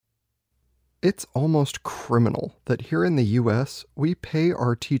It's almost criminal that here in the US, we pay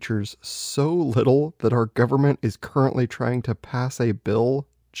our teachers so little that our government is currently trying to pass a bill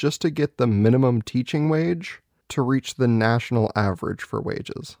just to get the minimum teaching wage to reach the national average for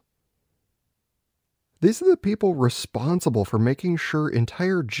wages. These are the people responsible for making sure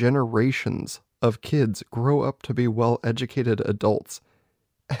entire generations of kids grow up to be well-educated adults,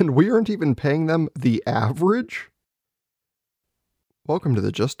 and we aren't even paying them the average? Welcome to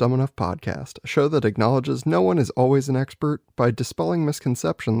the Just Dumb Enough podcast, a show that acknowledges no one is always an expert by dispelling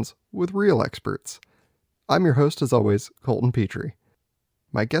misconceptions with real experts. I'm your host, as always, Colton Petrie.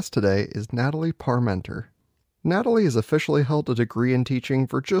 My guest today is Natalie Parmenter. Natalie has officially held a degree in teaching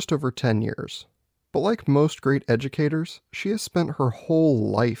for just over 10 years. But like most great educators, she has spent her whole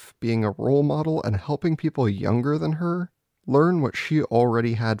life being a role model and helping people younger than her learn what she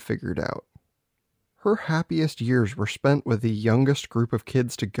already had figured out. Her happiest years were spent with the youngest group of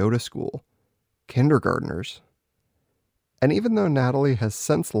kids to go to school, kindergartners. And even though Natalie has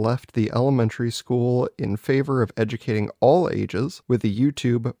since left the elementary school in favor of educating all ages with the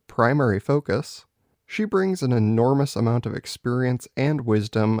YouTube primary focus, she brings an enormous amount of experience and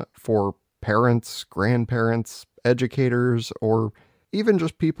wisdom for parents, grandparents, educators, or even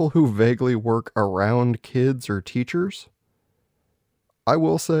just people who vaguely work around kids or teachers. I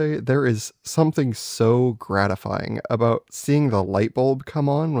will say there is something so gratifying about seeing the light bulb come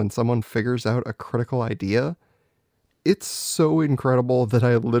on when someone figures out a critical idea. It's so incredible that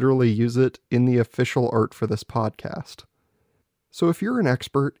I literally use it in the official art for this podcast. So if you're an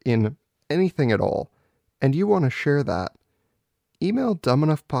expert in anything at all, and you want to share that, email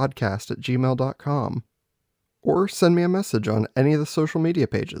dumbenoughpodcast@gmail.com, or send me a message on any of the social media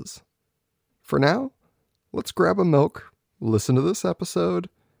pages. For now, let's grab a milk, listen to this episode,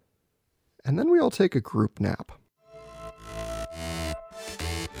 and then we all take a group nap.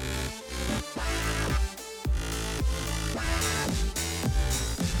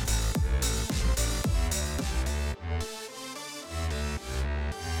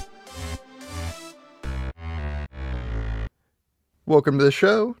 Welcome to the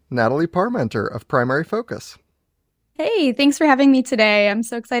show, Natalie Parmenter of Primary Focus. Hey, thanks for having me today. I'm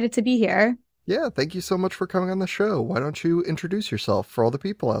so excited to be here. Yeah, thank you so much for coming on the show. Why don't you introduce yourself for all the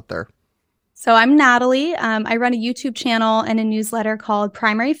people out there? So I'm Natalie. I run a YouTube channel and a newsletter called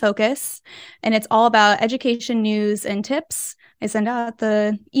Primary Focus, and it's all about education news and tips. I send out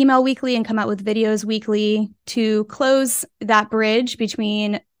the email weekly and come out with videos weekly to close that bridge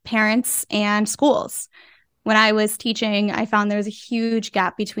between parents and schools. When I was teaching, I found there was a huge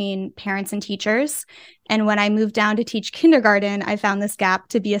gap between parents and teachers. And when I moved down to teach kindergarten, I found this gap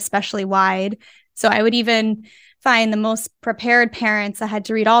to be especially wide. So I would even find the most prepared parents that had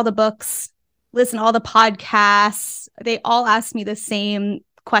to read all the books, listen to all the podcasts. They all asked me the same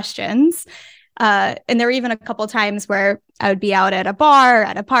questions. And there were even a couple of times where I would be out at a bar,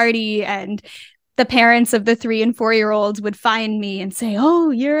 at a party, and the parents of the 3 and 4-year-olds would find me and say, "Oh,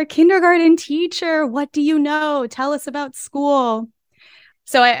 you're a kindergarten teacher. What do you know? Tell us about school."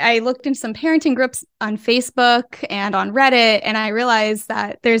 So I looked into some parenting groups on Facebook and on Reddit, and I realized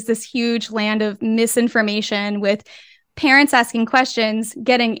that there's this huge land of misinformation with parents asking questions,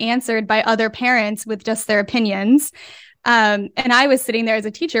 getting answered by other parents with just their opinions. And I was sitting there as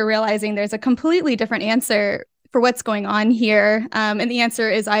a teacher realizing there's a completely different answer for what's going on here. And the answer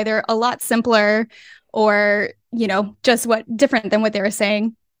is either a lot simpler or, just different than what they were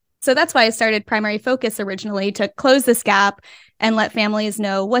saying. So that's why I started Primary Focus originally, to close this gap and let families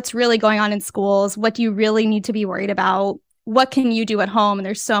know what's really going on in schools. What do you really need to be worried about? What can you do at home? And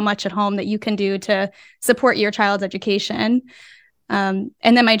there's so much at home that you can do to support your child's education. And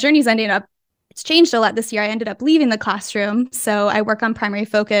then my journey's it's changed a lot this year. I ended up leaving the classroom. So I work on Primary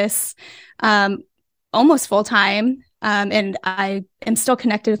Focus almost full time. And I am still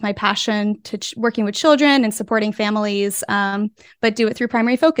connected with my passion to working with children and supporting families, but do it through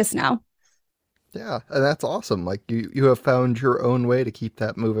Primary Focus now. Yeah, and that's awesome. Like you have found your own way to keep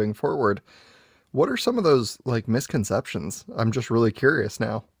that moving forward. What are some of those misconceptions? I'm just really curious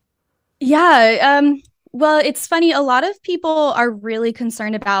now. Yeah. Well, it's funny. A lot of people are really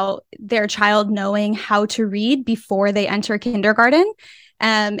concerned about their child knowing how to read before they enter kindergarten.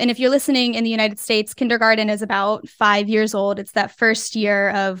 And if you're listening in the United States, kindergarten is about 5 years old. It's that first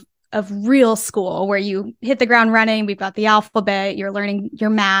year of real school where you hit the ground running. We've got the alphabet, you're learning your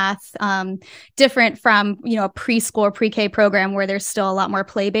math, different from, a preschool or pre-K program where there's still a lot more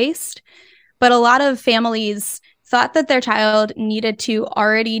play-based. But a lot of families thought that their child needed to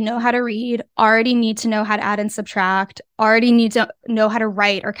already know how to read, already need to know how to add and subtract, already need to know how to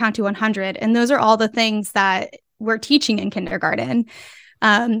write or count to 100. And those are all the things that we're teaching in kindergarten.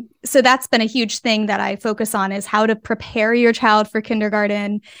 So that's been a huge thing that I focus on, is how to prepare your child for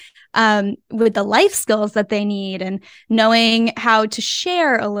kindergarten, with the life skills that they need, and knowing how to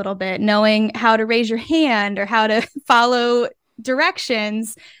share a little bit, knowing how to raise your hand or how to follow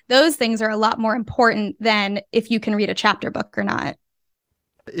directions. Those things are a lot more important than if you can read a chapter book or not.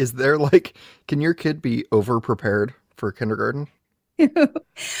 Is there like, can your kid be over prepared for kindergarten?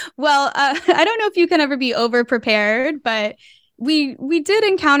 Well, I don't know if you can ever be over prepared, but we did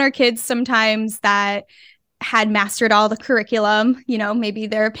encounter kids sometimes that had mastered all the curriculum. Maybe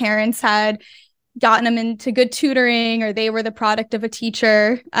their parents had gotten them into good tutoring, or they were the product of a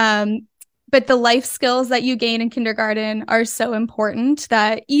teacher. But the life skills that you gain in kindergarten are so important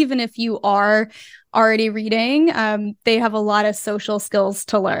that even if you are already reading, they have a lot of social skills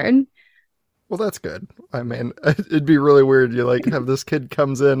to learn. Well, that's good. I mean, it'd be really weird. You like have this kid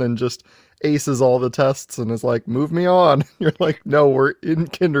comes in and just aces all the tests and is like, move me on. You're like, no, we're in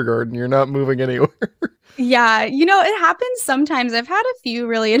kindergarten. You're not moving anywhere. Yeah, it happens sometimes. I've had a few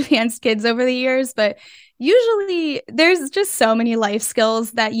really advanced kids over the years, but usually there's just so many life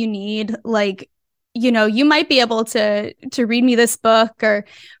skills that you need. Like, you might be able to read me this book or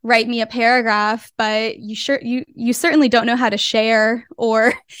write me a paragraph, but you certainly don't know how to share,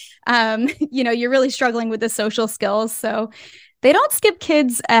 or you're really struggling with the social skills. So they don't skip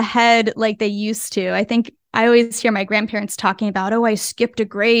kids ahead like they used to. I think I always hear my grandparents talking about, oh, I skipped a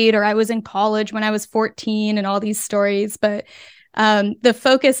grade, or I was in college when I was 14, and all these stories. But the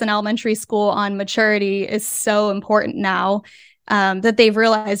focus in elementary school on maturity is so important now, that they've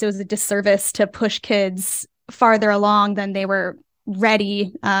realized it was a disservice to push kids farther along than they were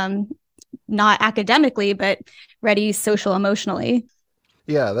ready, not academically, but ready social emotionally.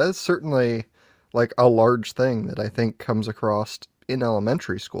 Yeah, that's certainly like a large thing that I think comes across in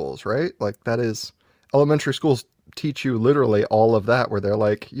elementary schools, right? Like that is elementary schools teach you literally all of that, where they're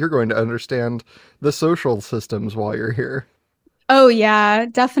like, you're going to understand the social systems while you're here. Oh, yeah,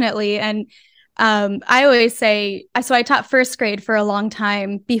 definitely. And I always say, so I taught first grade for a long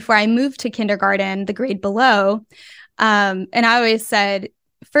time before I moved to kindergarten, the grade below. And I always said,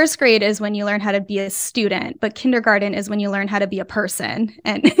 first grade is when you learn how to be a student, but kindergarten is when you learn how to be a person.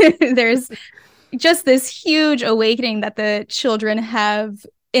 And there's just this huge awakening that the children have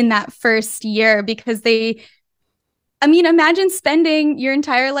in that first year, because imagine spending your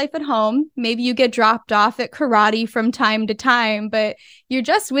entire life at home. Maybe you get dropped off at karate from time to time, but you're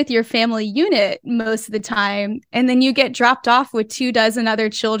just with your family unit most of the time. And then you get dropped off with 24 other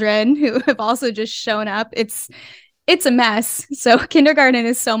children who have also just shown up. It's a mess. So kindergarten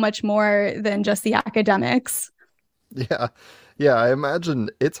is so much more than just the academics. Yeah. Yeah, I imagine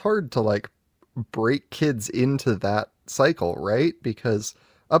it's hard to like break kids into that cycle, right? Because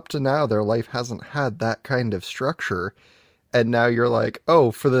up to now, their life hasn't had that kind of structure. And now you're like,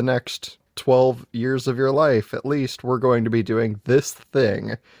 oh, for the next 12 years of your life, at least, we're going to be doing this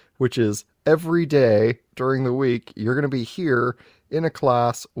thing, which is every day during the week, you're going to be here in a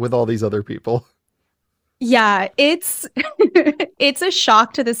class with all these other people. Yeah, it's it's a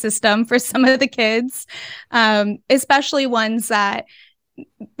shock to the system for some of the kids, especially ones that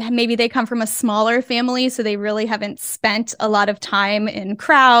maybe they come from a smaller family, so they really haven't spent a lot of time in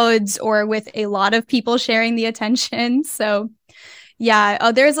crowds or with a lot of people sharing the attention. So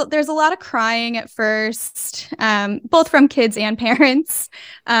yeah, there's a lot of crying at first, both from kids and parents.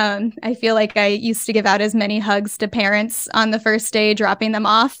 I feel like I used to give out as many hugs to parents on the first day, dropping them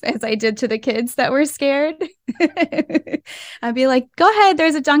off, as I did to the kids that were scared. I'd be like, "Go ahead,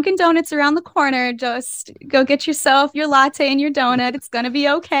 there's a Dunkin' Donuts around the corner. Just go get yourself your latte and your donut. It's gonna be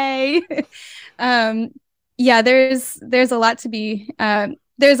okay." um, yeah, there's a lot to be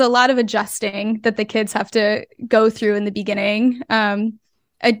there's a lot of adjusting that the kids have to go through in the beginning.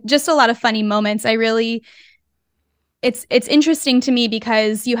 Just a lot of funny moments. It's interesting to me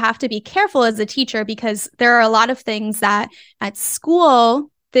because you have to be careful as a teacher, because there are a lot of things that at school,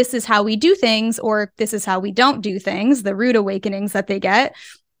 this is how we do things, or this is how we don't do things, the rude awakenings that they get,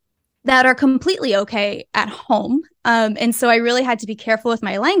 that are completely okay at home. And so I really had to be careful with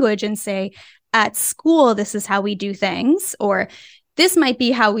my language and say, at school, this is how we do things, or this might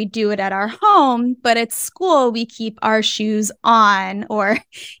be how we do it at our home, but at school, we keep our shoes on, or,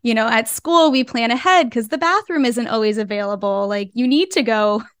 at school, we plan ahead because the bathroom isn't always available. Like, you need to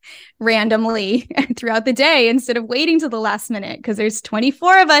go randomly throughout the day instead of waiting till the last minute because there's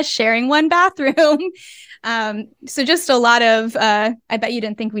 24 of us sharing one bathroom. So just a lot of, I bet you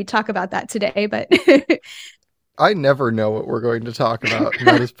didn't think we'd talk about that today, but I never know what we're going to talk about, and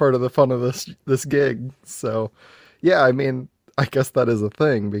that is part of the fun of this gig. So, yeah, I mean, I guess that is a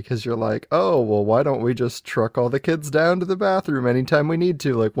thing because you're like, oh, well, why don't we just truck all the kids down to the bathroom anytime we need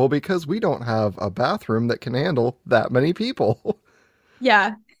to? Like, well, because we don't have a bathroom that can handle that many people.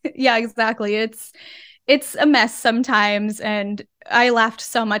 Yeah. Yeah, exactly. It's a mess sometimes, and I laughed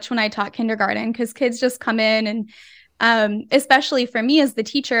so much when I taught kindergarten because kids just come in and especially for me as the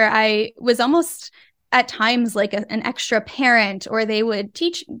teacher, I was almost at times like an extra parent, or they would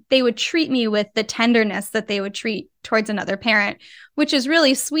treat me with the tenderness that they would treat towards another parent, which is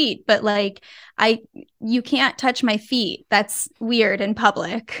really sweet. But like, you can't touch my feet. That's weird in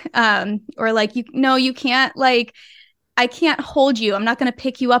public. Or like, you can't like, I can't hold you. I'm not going to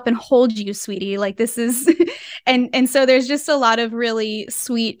pick you up and hold you, sweetie. Like this is, and so there's just a lot of really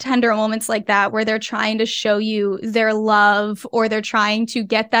sweet, tender moments like that where they're trying to show you their love, or they're trying to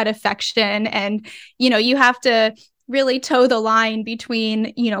get that affection. And, you have to really toe the line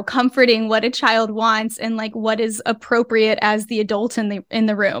between, comforting what a child wants and like what is appropriate as the adult in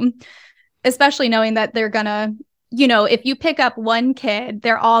the room, especially knowing that they're gonna, if you pick up one kid,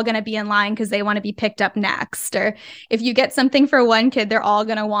 they're all going to be in line because they want to be picked up next. Or if you get something for one kid, they're all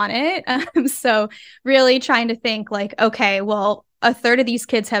going to want it. So really trying to think like, okay, well, a third of these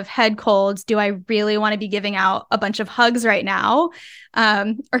kids have head colds. Do I really want to be giving out a bunch of hugs right now?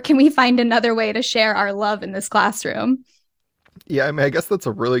 Or can we find another way to share our love in this classroom? Yeah, I mean, I guess that's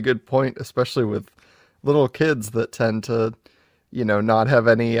a really good point, especially with little kids that tend to, not have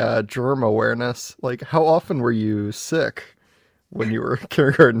any germ awareness. Like, how often were you sick when you were a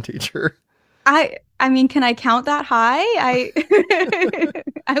kindergarten teacher? I mean, can I count that high? I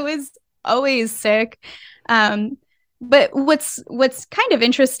I was always sick. Um, but what's kind of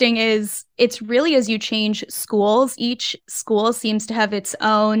interesting is it's really as you change schools, each school seems to have its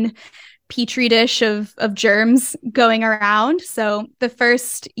own petri dish of germs going around. So the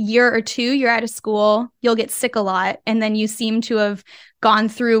first year or two you're at a school, you'll get sick a lot, and then you seem to have gone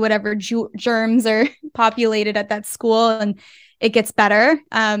through whatever germs are populated at that school, and it gets better.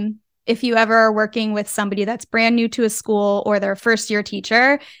 If you ever are working with somebody that's brand new to a school or their first year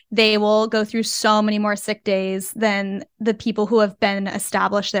teacher, they will go through so many more sick days than the people who have been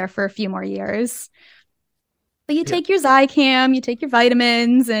established there for a few more years. But you Yeah. take your Zicam, you take your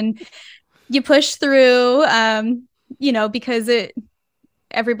vitamins, and you push through, because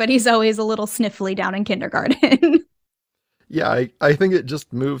everybody's always a little sniffly down in kindergarten. Yeah, I think it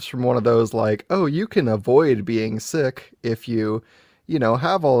just moves from one of those like, oh, you can avoid being sick if you,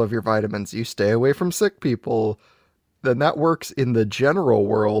 have all of your vitamins, you stay away from sick people. Then that works in the general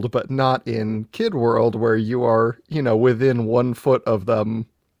world, but not in kid world where you are, within 1 foot of them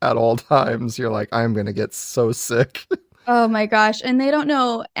at all times. You're like, I'm going to get so sick. Oh my gosh. And they don't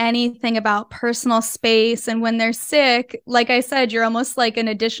know anything about personal space. And when they're sick, like I said, you're almost like an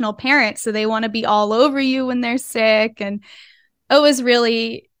additional parent. So they want to be all over you when they're sick. And it's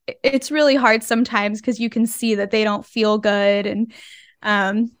really hard sometimes because you can see that they don't feel good. And,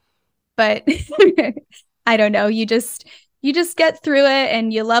 but I don't know. You just get through it,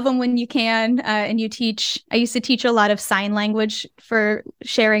 and you love them when you can. And I used to teach a lot of sign language for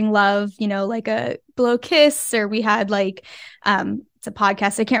sharing love, like a blow kiss, or we had like, it's a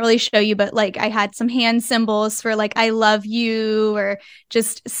podcast, I can't really show you, but like I had some hand symbols for like, I love you, or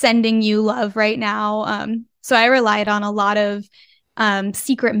just sending you love right now. So I relied on a lot of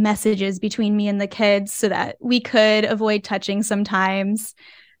secret messages between me and the kids so that we could avoid touching sometimes.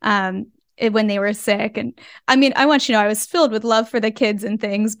 When they were sick. And I mean, I want you to know I was filled with love for the kids and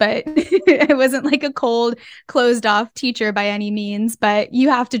things, but I wasn't like a cold, closed off teacher by any means, but you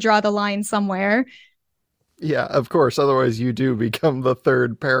have to draw the line somewhere. Yeah, of course. Otherwise, you do become the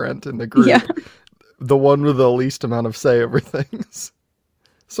third parent in the Yeah. group, the one with the least amount of say over things.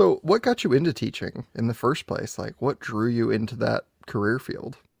 So, what got you into teaching in the first place? Like, what drew you into that career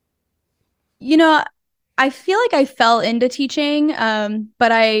field? You know, I feel like I fell into teaching,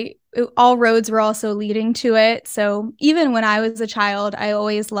 but all roads were also leading to it. So even when I was a child, I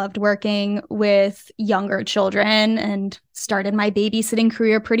always loved working with younger children and started my babysitting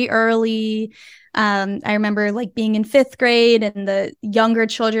career pretty early. I remember like being in fifth grade, and the younger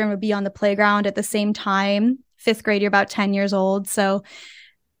children would be on the playground at the same time. Fifth grade, you're about 10 years old. So,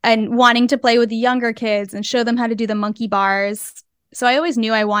 and wanting to play with the younger kids and show them how to do the monkey bars. So I always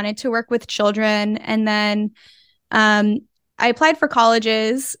knew I wanted to work with children. And then I applied for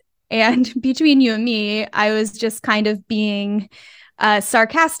colleges, and between you and me, I was just kind of being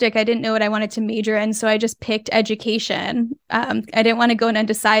sarcastic. I didn't know what I wanted to major in, so I just picked education. I didn't want to go in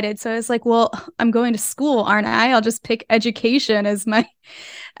undecided, so I was like, "Well, I'm going to school, aren't I? I'll just pick education as my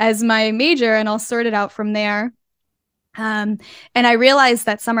major, and I'll sort it out from there." And I realized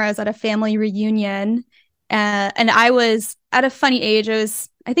that summer I was at a family reunion, and I was at a funny age. I was,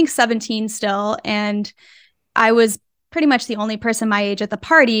 I think, 17 still, and I was pretty much the only person my age at the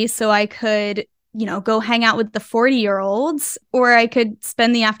party. So I could, go hang out with the 40-year-olds, or I could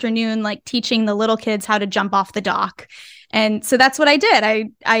spend the afternoon like teaching the little kids how to jump off the dock. And so that's what I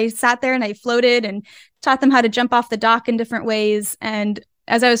did. I sat there and I floated and taught them how to jump off the dock in different ways. And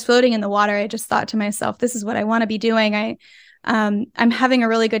as I was floating in the water, I just thought to myself, this is what I want to be doing. I'm having a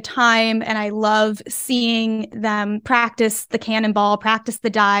really good time, and I love seeing them practice the cannonball, practice the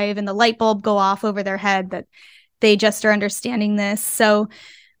dive, and the light bulb go off over their head that they just are understanding this. So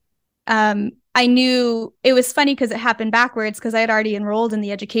I knew it was funny because it happened backwards, because I had already enrolled in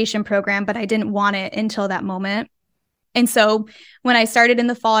the education program, but I didn't want it until that moment. And so when I started in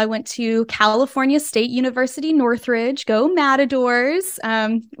the fall, I went to California State University, Northridge, go Matadors,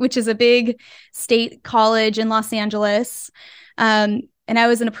 which is a big state college in Los Angeles. And I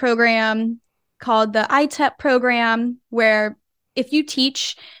was in a program called the ITEP program, where if you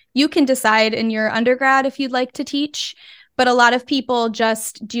teach, you can decide in your undergrad if you'd like to teach. But a lot of people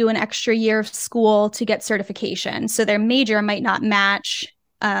just do an extra year of school to get certification. So their major might not match.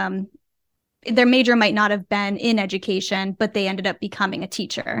 Their major might not have been in education, but they ended up becoming a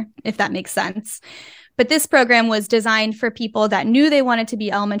teacher, if that makes sense. But this program was designed for people that knew they wanted to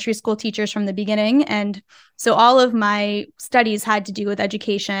be elementary school teachers from the beginning. And so all of my studies had to do with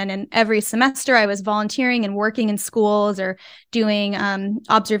education. And every semester I was volunteering and working in schools, or doing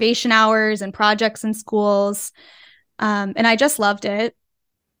observation hours and projects in schools. And I just loved it.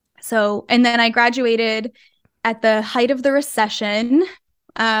 So, and then I graduated at the height of the recession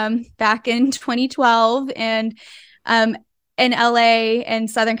back in 2012, and in LA and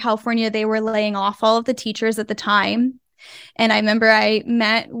Southern California, they were laying off all of the teachers at the time. And I remember I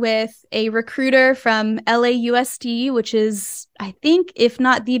met with a recruiter from LAUSD, which is, I think, if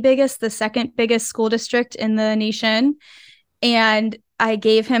not the biggest, the second biggest school district in the nation. And I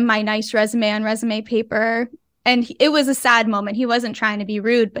gave him my nice resume on resume paper. And it was a sad moment. He wasn't trying to be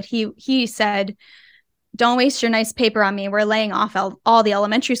rude, but he said, "Don't waste your nice paper on me. We're laying off all the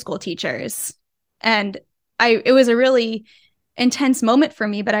elementary school teachers." And it was a really intense moment for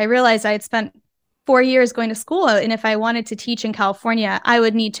me, but I realized I had spent 4 years going to school. And if I wanted to teach in California, I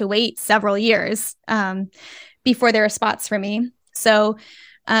would need to wait several years before there were spots for me. So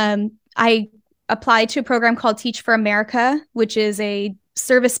I applied to a program called Teach for America, which is a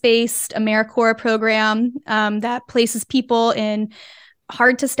service-based AmeriCorps program that places people in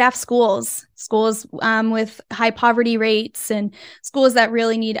hard to staff schools with high poverty rates, and schools that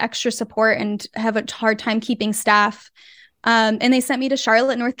really need extra support and have a hard time keeping staff. And they sent me to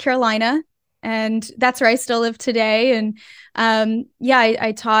Charlotte, North Carolina, and that's where I still live today. And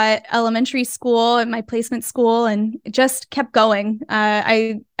I taught elementary school at my placement school, and it just kept going.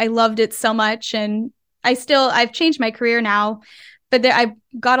 I loved it so much, and I've changed my career now, but I've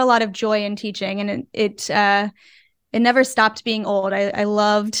got a lot of joy in teaching, and it never stopped being old. I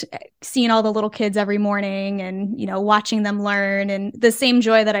loved seeing all the little kids every morning, and, watching them learn, and the same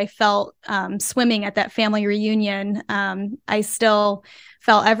joy that I felt swimming at that family reunion. I still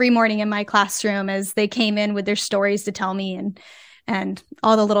felt every morning in my classroom as they came in with their stories to tell me, and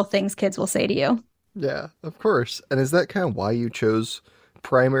all the little things kids will say to you. Yeah, of course. And is that kind of why you chose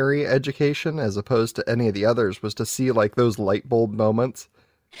primary education as opposed to any of the others, was to see like those light bulb moments?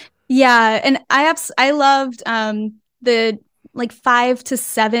 Yeah, and I loved the like 5 to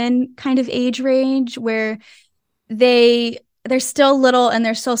 7 kind of age range, where they're still little and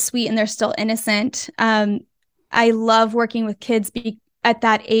they're still sweet and they're still innocent. I love working with kids at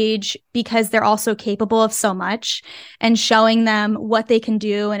that age, because they're also capable of so much, and showing them what they can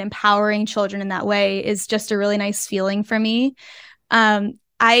do and empowering children in that way is just a really nice feeling for me.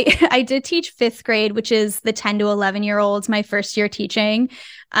 I did teach 5th grade, which is the 10 to 11-year-olds, my first year teaching.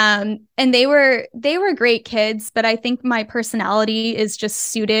 And they were great kids, but I think my personality is just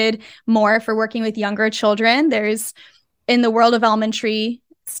suited more for working with younger children. There's, in the world of elementary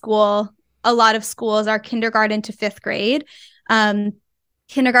school, a lot of schools are kindergarten to 5th grade.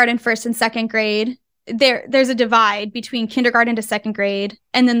 Kindergarten, 1st and 2nd grade, there's a divide between kindergarten to 2nd grade,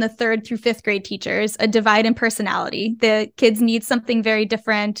 and then the 3rd through 5th grade teachers, a divide in personality. The kids need something very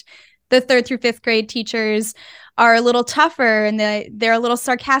different. The 3rd through 5th grade teachers are a little tougher, and they're a little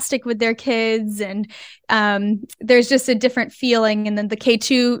sarcastic with their kids, and there's just a different feeling. And then the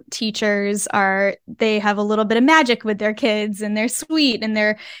K2 teachers they have a little bit of magic with their kids, and they're sweet, and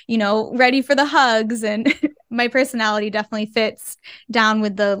they're, ready for the hugs. And my personality definitely fits down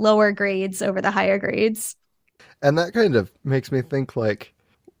with the lower grades over the higher grades. And that kind of makes me think, like,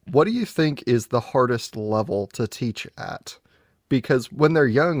 what do you think is the hardest level to teach at? Because when they're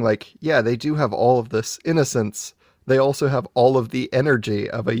young, like, yeah, they do have all of this innocence, they also have all of the energy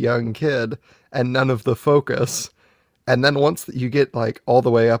of a young kid and none of the focus. And then once you get like all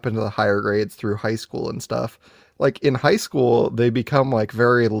the way up into the higher grades through high school and stuff, like in high school, they become like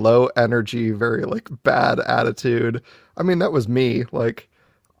very low energy, very like bad attitude. I mean, that was me. Like,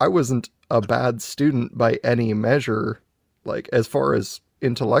 I wasn't a bad student by any measure. Like, as far as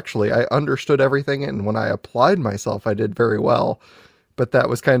intellectually, I understood everything. And when I applied myself, I did very well. But that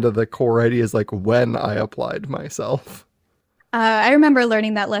was kind of the core idea is like when I applied myself. I remember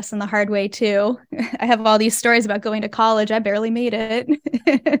learning that lesson the hard way too. I have all these stories about going to college. I barely made it.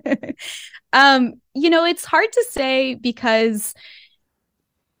 It's hard to say because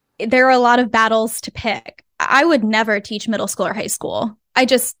there are a lot of battles to pick. I would never teach middle school or high school. I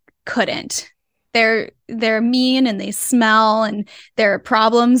just couldn't. They're mean and they smell, and their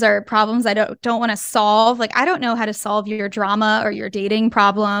problems are problems I don't want to solve. Like, I don't know how to solve your drama or your dating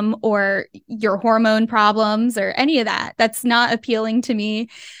problem or your hormone problems or any of that. That's not appealing to me.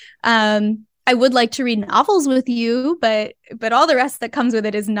 I would like to read novels with you, but all the rest that comes with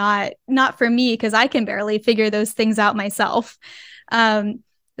it is not for me because I can barely figure those things out myself.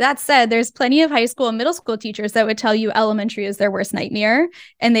 That said, there's plenty of high school and middle school teachers that would tell you elementary is their worst nightmare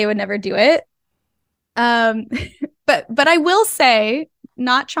and they would never do it. Um, but I will say,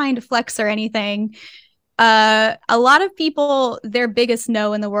 not trying to flex or anything, a lot of people, their biggest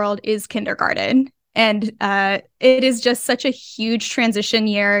no in the world is kindergarten. And it is just such a huge transition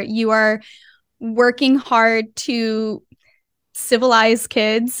year. You are working hard to civilize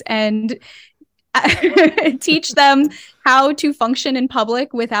kids and teach them how to function in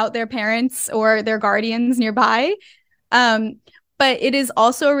public without their parents or their guardians nearby. But it is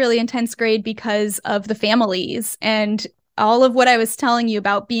also a really intense grade because of the families and all of what I was telling you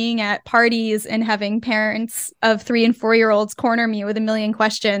about being at parties and having parents of 3 and 4-year-olds corner me with a million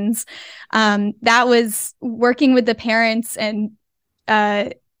questions. That was working with the parents, and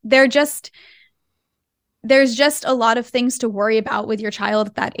there's just a lot of things to worry about with your child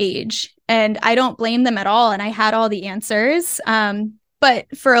at that age. And I don't blame them at all. And I had all the answers.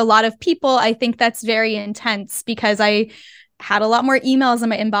 But for a lot of people, I think that's very intense because I had a lot more emails in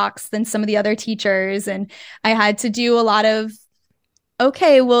my inbox than some of the other teachers. And I had to do a lot of,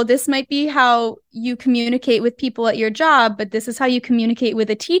 okay, well, this might be how you communicate with people at your job, but this is how you communicate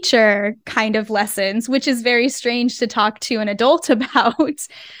with a teacher kind of lessons, which is very strange to talk to an adult about.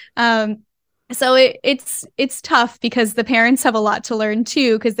 So it's tough because the parents have a lot to learn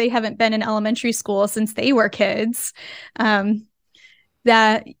too, because they haven't been in elementary school since they were kids.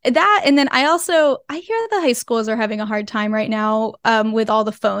 That and then I hear the high schools are having a hard time right now with all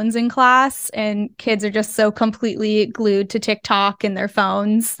the phones in class, and kids are just so completely glued to TikTok and their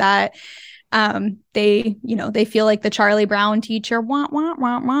phones that they feel like the Charlie Brown teacher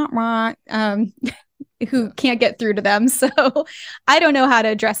who can't get through to them. So I don't know how to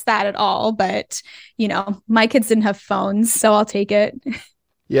address that at all, but my kids didn't have phones, so I'll take it.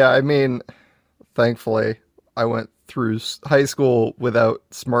 Yeah, I mean, thankfully, I went through high school without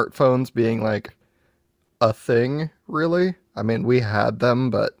smartphones being like a thing, really. I mean, we had them,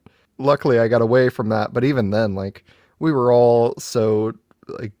 but luckily I got away from that. But even then, like, we were all so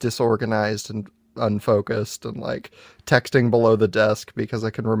like disorganized and unfocused and like texting below the desk because I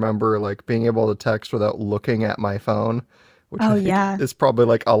can remember like being able to text without looking at my phone, which Oh I think yeah. is probably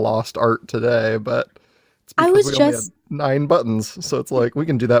like a lost art today, but it's I because was we only had just 9 buttons. So it's like we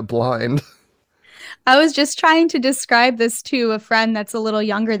can do that blind. I was just trying to describe this to a friend that's a little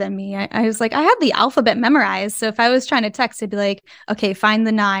younger than me. I was like, I have the alphabet memorized. So if I was trying to text, I'd be like, okay, find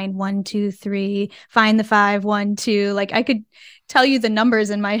the 9, 1, 2, 3, find the 5, 1, 2. Like I could tell you the numbers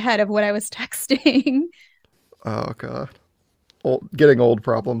in my head of what I was texting. Oh god. Getting old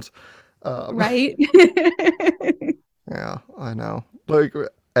problems. Um, Right? yeah, I know. Like,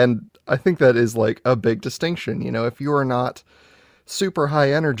 and I think that is like a big distinction. If you are not super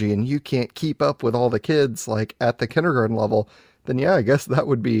high energy and you can't keep up with all the kids like at the kindergarten level, then yeah, I guess that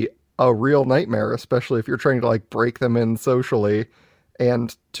would be a real nightmare, especially if you're trying to like break them in socially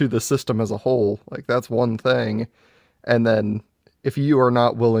and to the system as a whole. Like that's one thing. And then if you are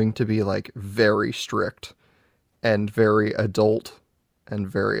not willing to be like very strict and very adult and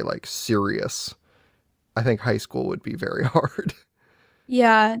very like serious, I think high school would be very hard.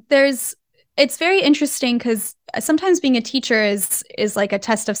 Yeah, it's very interesting because sometimes being a teacher is like a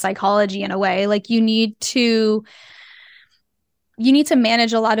test of psychology in a way. Like you need to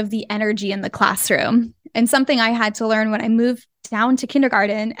manage a lot of the energy in the classroom. And something I had to learn when I moved down to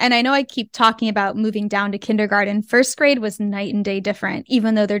kindergarten, and I know I keep talking about moving down to kindergarten, first grade was night and day different,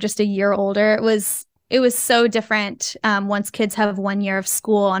 even though they're just a year older. It was so different once kids have 1 year of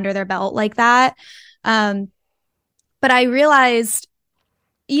school under their belt like that. Um, But I realized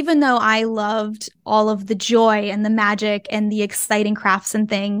even though I loved all of the joy and the magic and the exciting crafts and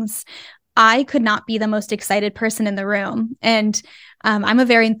things, I could not be the most excited person in the room. And I'm a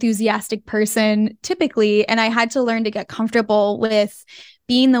very enthusiastic person typically, and I had to learn to get comfortable with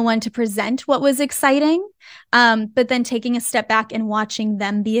being the one to present what was exciting, but then taking a step back and watching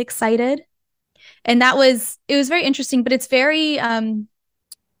them be excited. And it was very interesting, but it's very,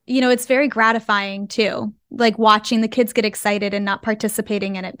 it's very gratifying too, like watching the kids get excited and not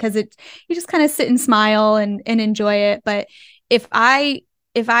participating in it because you just kind of sit and smile and enjoy it. But if I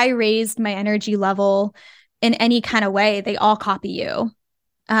if I raised my energy level in any kind of way, they all copy you.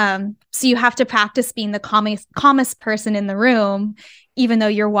 So you have to practice being the calmest person in the room, even though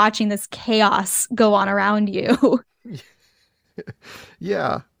you're watching this chaos go on around you.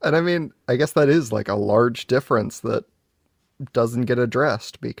 Yeah. And I mean, I guess that is like a large difference that doesn't get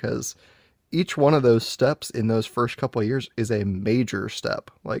addressed because each one of those steps in those first couple of years is a major step.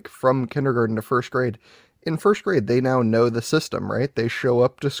 Like from kindergarten to first grade. In first grade, they now know the system, right? They show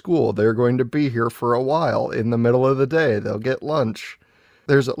up to school. They're going to be here for a while. In the middle of the day, they'll get lunch.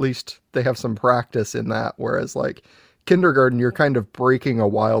 There's at least, they have some practice in that. Whereas, like, kindergarten, you're kind of breaking a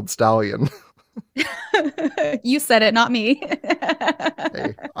wild stallion. You said it, not me.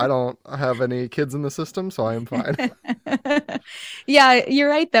 Hey, I don't have any kids in the system, so I am fine. Yeah, you're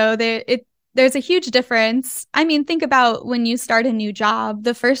right though. There's a huge difference. I mean, think about when you start a new job,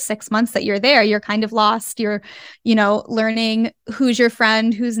 the first 6 months that you're there, you're kind of lost. You're, learning who's your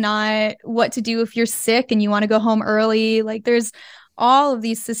friend, who's not, what to do if you're sick and you want to go home early. Like there's all of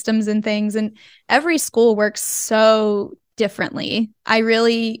these systems and things, and every school works so differently. I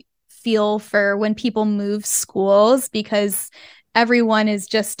really feel for when people move schools because everyone is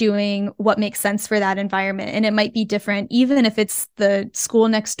just doing what makes sense for that environment. And it might be different, even if it's the school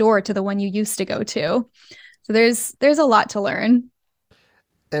next door to the one you used to go to. So there's a lot to learn.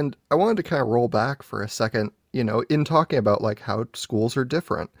 And I wanted to kind of roll back for a second, in talking about like how schools are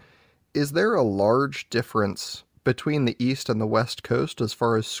different. Is there a large difference between the East and the West Coast as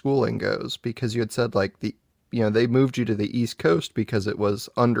far as schooling goes? Because you had said like they moved you to the East Coast because it was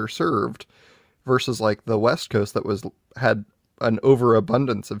underserved versus like the West Coast that had an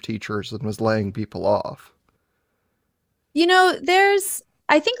overabundance of teachers and was laying people off.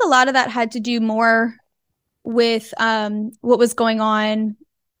 I think a lot of that had to do more with what was going on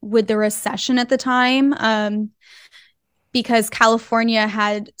with the recession at the time. Because California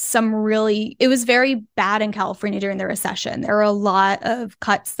had it was very bad in California during the recession. There were a lot of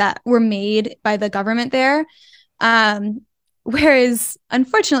cuts that were made by the government there. Whereas,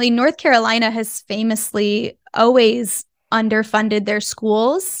 unfortunately, North Carolina has famously always underfunded their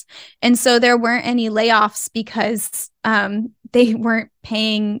schools. And so there weren't any layoffs because they weren't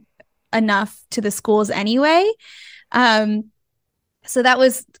paying enough to the schools anyway. So that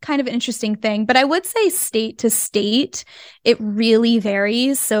was kind of an interesting thing. But I would say state to state, it really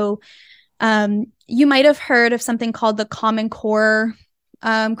varies. So you might have heard of something called the Common Core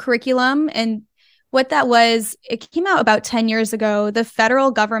curriculum. And what that was, it came out about 10 years ago. The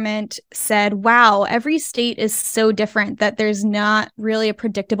federal government said, wow, every state is so different that there's not really a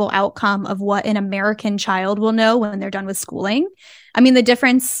predictable outcome of what an American child will know when they're done with schooling. I mean, the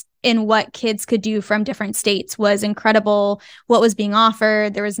difference in what kids could do from different states was incredible. What was being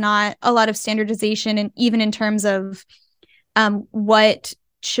offered, there was not a lot of standardization, and even in terms of what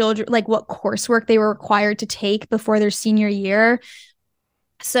children, like what coursework they were required to take before their senior year.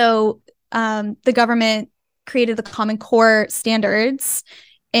 So the government created the Common Core standards,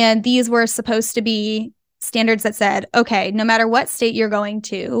 and these were supposed to be standards that said, okay, no matter what state you're going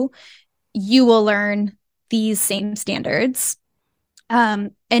to, you will learn these same standards.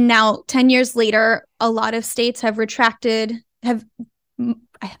 And now 10 years later, a lot of states have I'm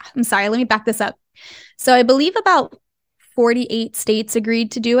sorry, let me back this up. So I believe about 48 states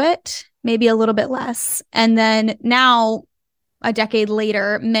agreed to do it, maybe a little bit less. And then now, a decade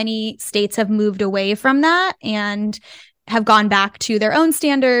later, many states have moved away from that and have gone back to their own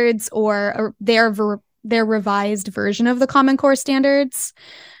standards or their revised version of the Common Core standards.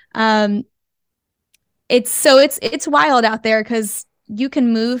 It's wild out there because you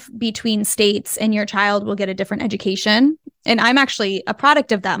can move between states and your child will get a different education. And I'm actually a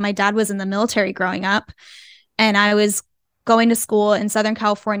product of that. My dad was in the military growing up, and I was going to school in Southern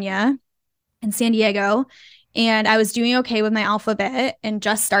California in San Diego. And I was doing okay with my alphabet and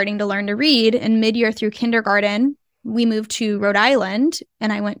just starting to learn to read. And mid-year through kindergarten, we moved to Rhode Island,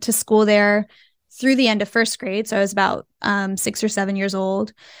 and I went to school there through the end of first grade. So I was about 6 or 7 years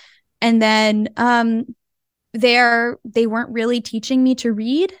old. And then they weren't really teaching me to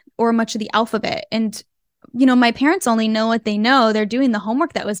read or much of the alphabet. And my parents only know what they know. They're doing the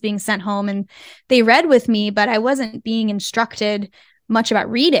homework that was being sent home, and they read with me, but I wasn't being instructed much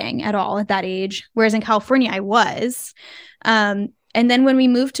about reading at all at that age. Whereas in California, I was. And then when we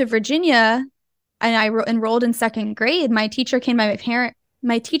moved to Virginia and I enrolled in second grade, my teacher came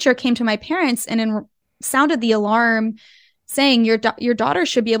to my parents and sounded the alarm saying, your daughter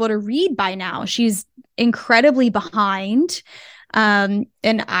should be able to read by now. She's incredibly behind. And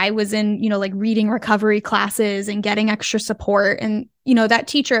I was in, like reading recovery classes and getting extra support. And, that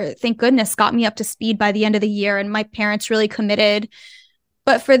teacher, thank goodness, got me up to speed by the end of the year. And my parents really committed.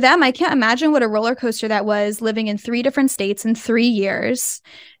 But for them, I can't imagine what a roller coaster that was, living in 3 different states in 3 years.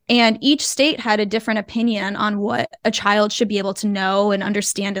 And each state had a different opinion on what a child should be able to know and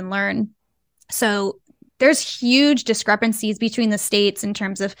understand and learn. So there's huge discrepancies between the states in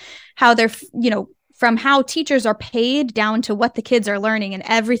terms of how they're, from how teachers are paid down to what the kids are learning and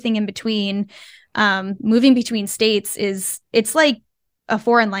everything in between. Moving between states it's like a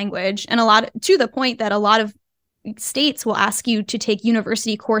foreign language, and to the point that a lot of states will ask you to take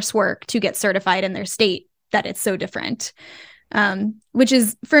university coursework to get certified in their state, that it's so different. Which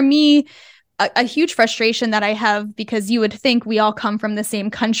is, for me, a huge frustration that I have, because you would think we all come from the same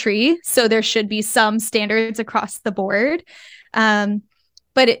country, so there should be some standards across the board.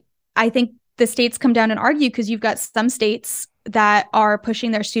 But I think the states come down and argue, because you've got some states that are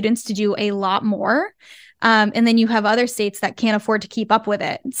pushing their students to do a lot more. And then you have other states that can't afford to keep up with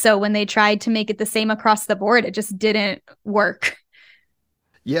it. So when they tried to make it the same across the board, it just didn't work.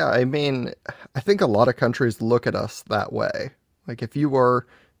 Yeah, I mean, I think a lot of countries look at us that way. Like, if you are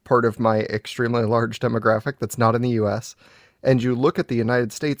part of my extremely large demographic that's not in the US, and you look at the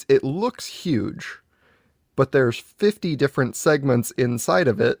United States, it looks huge, but there's 50 different segments inside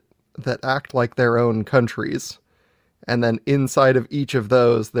of it that act like their own countries. And then inside of each of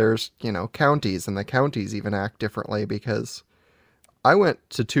those, there's, counties, and the counties even act differently, because I went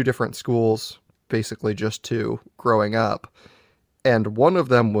to 2 different schools, basically just 2, growing up. And one of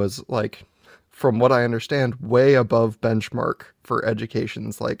them was, like, from what I understand, way above benchmark for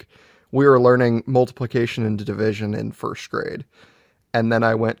educations. Like, we were learning multiplication and division in first grade. And then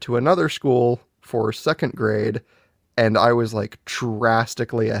I went to another school for second grade, and I was, like,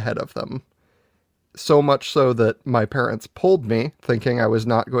 drastically ahead of them. So much so that my parents pulled me, thinking I was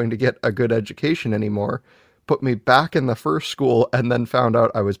not going to get a good education anymore, put me back in the first school, and then found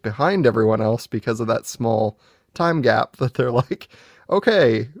out I was behind everyone else because of that small time gap, that they're like,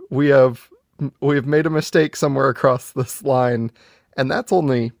 okay, we've made a mistake somewhere across this line, and that's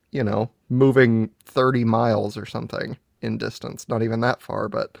only, moving 30 miles or something in distance. Not even that far,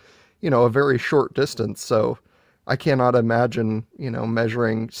 but, a very short distance. So I cannot imagine,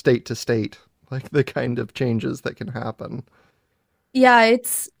 measuring state to state, like the kind of changes that can happen. Yeah,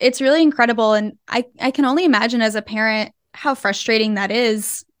 it's really incredible. And I can only imagine as a parent how frustrating that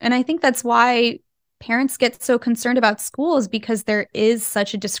is. And I think that's why parents get so concerned about schools, because there is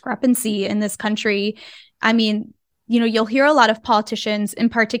such a discrepancy in this country. I mean, you'll hear a lot of politicians, in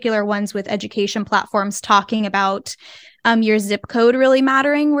particular ones with education platforms, talking about your zip code really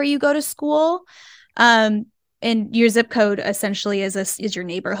mattering where you go to school. And your zip code essentially is your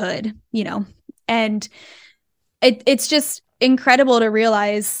neighborhood, and it's just incredible to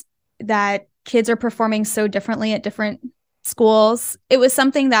realize that kids are performing so differently at different schools. It was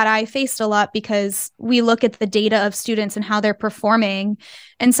something that I faced a lot, because we look at the data of students and how they're performing.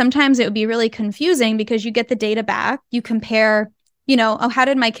 And sometimes it would be really confusing, because you get the data back, you compare, how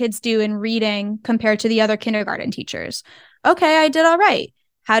did my kids do in reading compared to the other kindergarten teachers? Okay, I did all right.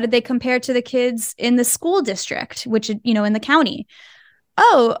 How did they compare to the kids in the school district, which, in the county?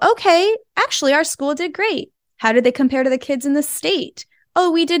 Oh, okay. Actually, our school did great. How did they compare to the kids in the state?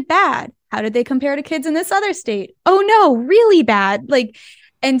 Oh, we did bad. How did they compare to kids in this other state? Oh no, really bad.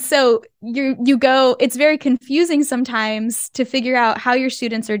 And so you go, it's very confusing sometimes to figure out how your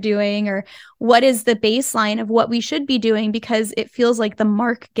students are doing, or what is the baseline of what we should be doing, because it feels like the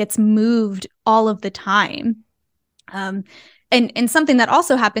mark gets moved all of the time. And something that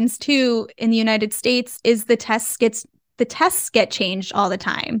also happens too in the United States is the tests get changed all the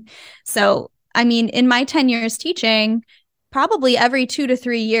time. So, I mean, in my 10 years teaching, probably every 2 to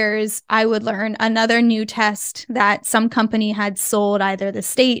 3 years, I would learn another new test that some company had sold, either the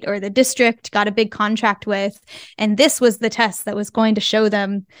state or the district got a big contract with. And this was the test that was going to show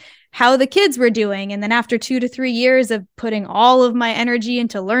them how the kids were doing. And then after 2 to 3 years of putting all of my energy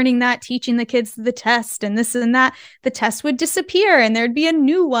into learning that, teaching the kids the test and this and that, the test would disappear and there'd be a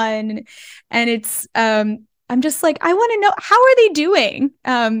new one. And it's, I'm just like, I want to know, how are they doing?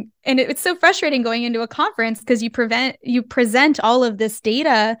 And it's so frustrating going into a conference, because you present all of this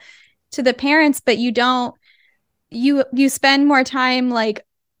data to the parents, but you don't you spend more time like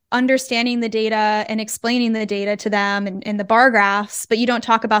understanding the data and explaining the data to them and the bar graphs, but you don't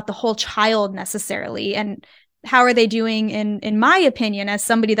talk about the whole child necessarily. And how are they doing in my opinion, as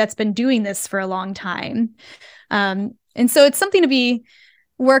somebody that's been doing this for a long time. And so it's something to be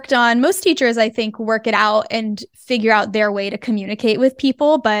worked on. Most teachers, I think, work it out and figure out their way to communicate with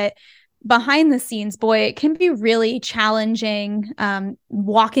people, but behind the scenes, boy, it can be really challenging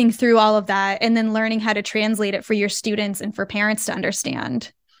walking through all of that and then learning how to translate it for your students and for parents to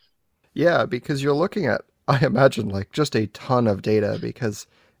understand. Yeah, because you're looking at, I imagine, like just a ton of data because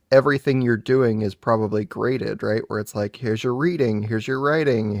everything you're doing is probably graded, right? Where it's like, here's your reading, here's your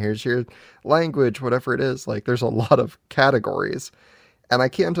writing, here's your language, whatever it is. Like, there's a lot of categories. And I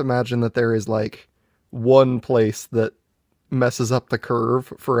can't imagine that there is like one place that messes up the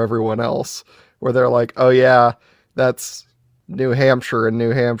curve for everyone else, where they're like, oh yeah, that's New Hampshire, and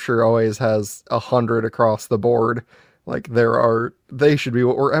New Hampshire always has 100 across the board. Like they should be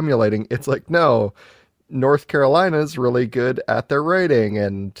what we're emulating. It's like, no, North Carolina is really good at their writing,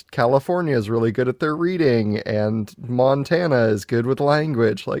 and California is really good at their reading, and Montana is good with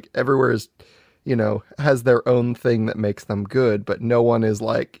language. Like everywhere is, has their own thing that makes them good, but no one is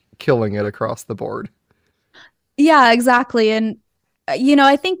like killing it across the board. Yeah, exactly. And,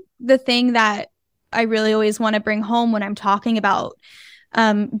 I think the thing that I really always want to bring home when I'm talking about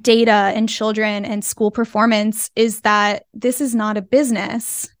data and children and school performance is that this is not a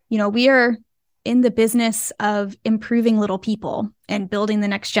business. We are in the business of improving little people and building the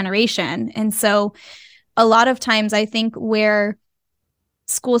next generation. And so a lot of times I think where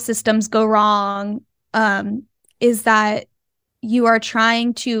school systems go wrong is that you are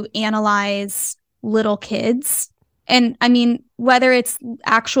trying to analyze little kids. And I mean, whether it's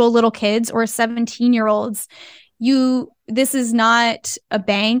actual little kids or 17-year-olds, this is not a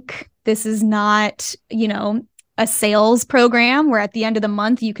bank. This is not, a sales program where at the end of the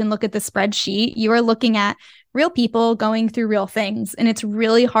month you can look at the spreadsheet. You are looking at real people going through real things. And it's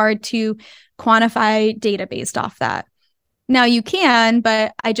really hard to quantify data based off that. Now you can,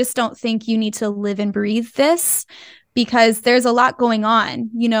 but I just don't think you need to live and breathe this because there's a lot going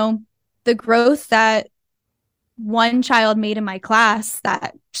on. The growth that one child made in my class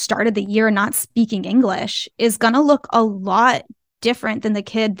that started the year not speaking English is going to look a lot different than the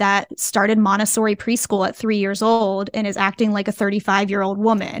kid that started Montessori preschool at 3 years old and is acting like a 35-year-old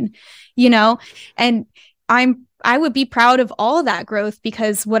woman, and I would be proud of all of that growth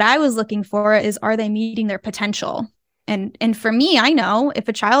because what I was looking for is, are they meeting their potential? And for me, I know if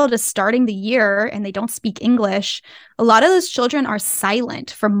a child is starting the year and they don't speak English, a lot of those children are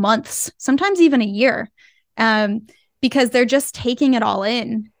silent for months, sometimes even a year, because they're just taking it all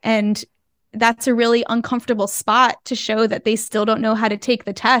in. And that's a really uncomfortable spot to show that they still don't know how to take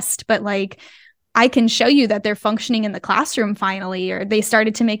the test. But like, I can show you that they're functioning in the classroom finally, or they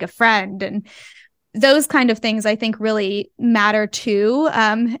started to make a friend. And those kind of things I think really matter too.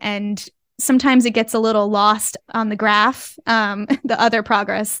 And sometimes it gets a little lost on the graph, the other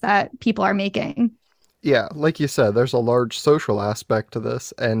progress that people are making. Yeah, like you said, there's a large social aspect to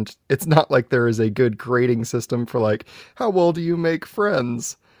this, and it's not like there is a good grading system for like, how well do you make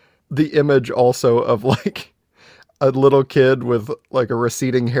friends? The image also of like a little kid with like a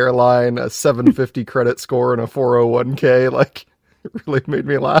receding hairline, a 750 credit score, and a 401k, like, it really made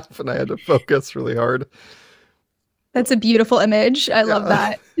me laugh, and I had to focus really hard. That's a beautiful image. I love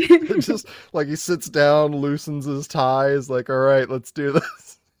that. It's just like he sits down, loosens his ties, like, all right, let's do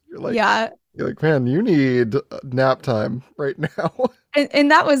this. You're like, Yeah. you're like, man, you need nap time right now.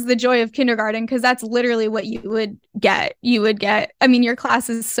 And that was the joy of kindergarten, because that's literally what you would get. I mean, your class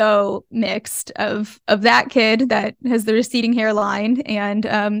is so mixed of that kid that has the receding hairline and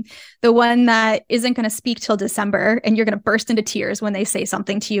the one that isn't going to speak till December, and you're going to burst into tears when they say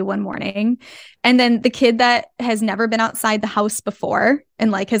something to you one morning. And then the kid that has never been outside the house before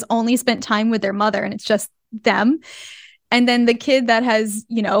and like has only spent time with their mother and it's just them. And then the kid that has,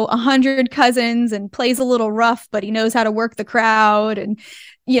 100 cousins and plays a little rough, but he knows how to work the crowd and,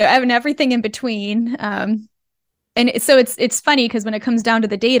 and everything in between. So it's funny because when it comes down to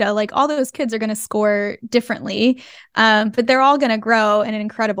the data, like all those kids are going to score differently, but they're all going to grow in an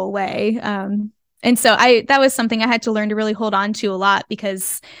incredible way. And so that was something I had to learn to really hold on to a lot,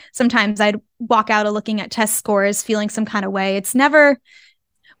 because sometimes I'd walk out of looking at test scores feeling some kind of way. It's never...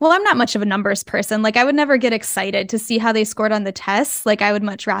 Well, I'm not much of a numbers person. Like I would never get excited to see how they scored on the tests. Like I would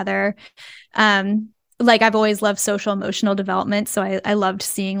much rather, like I've always loved social emotional development. So I loved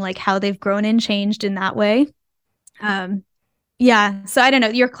seeing like how they've grown and changed in that way. Yeah. So I don't know.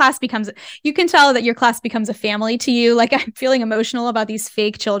 You can tell that your class becomes a family to you. Like I'm feeling emotional about these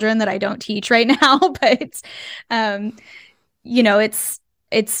fake children that I don't teach right now, but, um,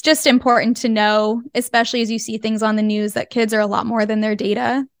 it's just important to know, especially as you see things on the news, that kids are a lot more than their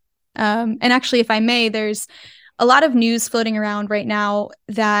data. And actually, if I may, there's a lot of news floating around right now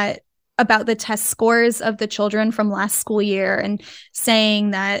that about the test scores of the children from last school year and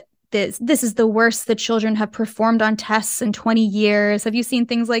saying that this is the worst the children have performed on tests in 20 years. Have you seen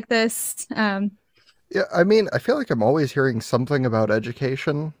things like this? Yeah, I mean, I feel like I'm always hearing something about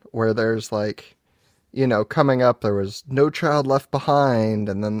education where there's like, coming up, there was No Child Left Behind,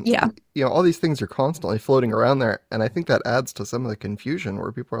 and then, Yeah. all these things are constantly floating around there. And I think that adds to some of the confusion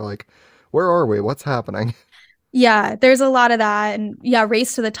where people are like, where are we? What's happening? Yeah, there's a lot of that. And yeah,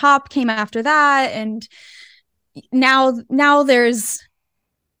 Race to the Top came after that. And now there's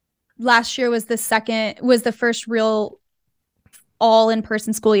last year was the first real all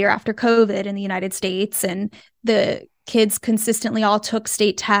in-person school year after COVID in the United States. And the kids consistently all took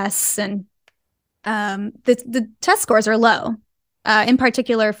state tests, and the test scores are low, in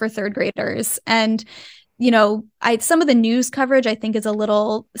particular for third graders. And some of the news coverage I think is a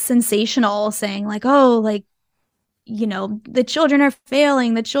little sensational, saying like, oh, like, the children are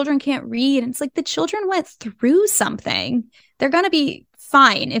failing, the children can't read. And it's like the children went through something. They're going to be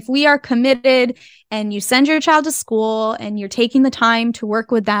fine if we are committed and you send your child to school and you're taking the time to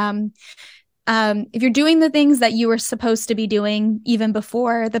work with them. If you're doing the things that you were supposed to be doing even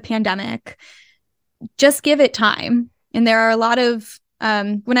before the pandemic, just give it time. And there are a lot of,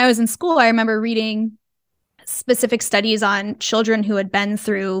 when I was in school, I remember reading specific studies on children who had been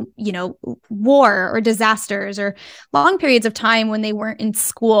through, war or disasters or long periods of time when they weren't in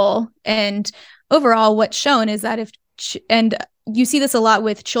school. And overall, what's shown is that and you see this a lot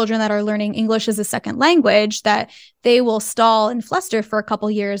with children that are learning English as a second language, that they will stall and fluster for a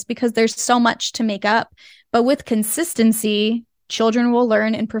couple years because there's so much to make up. But with consistency, children will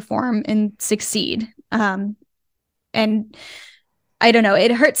learn and perform and succeed. And I don't know,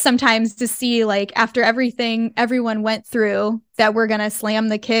 it hurts sometimes to see, like, after everything everyone went through, that we're going to slam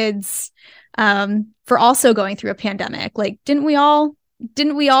the kids for also going through a pandemic. Like, didn't we all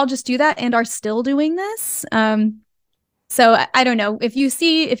just do that and are still doing this? So I don't know, if you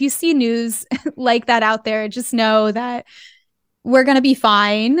see news like that out there, just know that we're going to be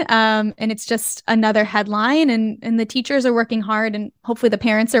fine. And it's just another headline, and the teachers are working hard, and hopefully the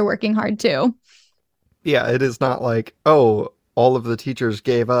parents are working hard too. Yeah, it is not like, oh, all of the teachers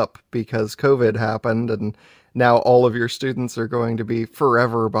gave up because COVID happened and now all of your students are going to be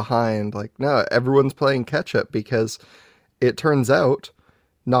forever behind. Like, no, everyone's playing catch up because it turns out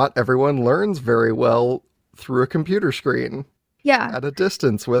not everyone learns very well through a computer screen Yeah. at a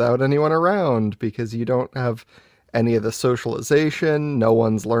distance without anyone around, because you don't have any of the socialization. No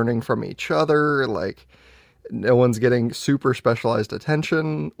one's learning from each other. Like, no one's getting super specialized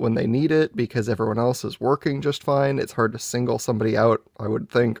attention when they need it because everyone else is working just fine. It's hard to single somebody out, I would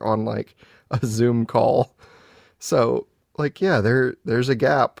think, on like a Zoom call. So, like, yeah, there's a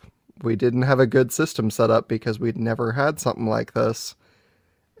gap. We didn't have a good system set up because we'd never had something like this.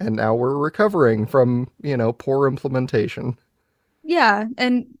 And now we're recovering from, poor implementation. Yeah.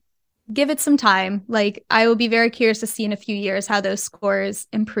 And give it some time. Like, I will be very curious to see in a few years how those scores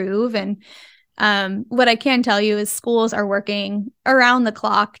improve. And what I can tell you is schools are working around the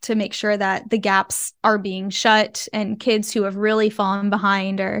clock to make sure that the gaps are being shut and kids who have really fallen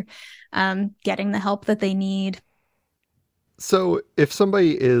behind are getting the help that they need. So, if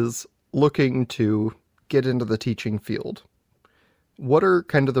somebody is looking to get into the teaching field, what are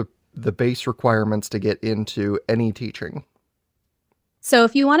kind of the base requirements to get into any teaching? So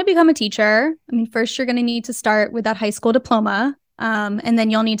if you want to become a teacher, I mean, first you're going to need to start with that high school diploma. And then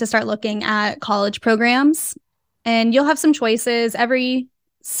you'll need to start looking at college programs, and you'll have some choices. Every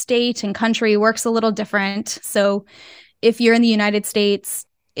state and country works a little different. So if you're in the United States,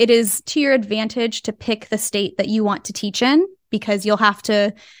 it is to your advantage to pick the state that you want to teach in, because you'll have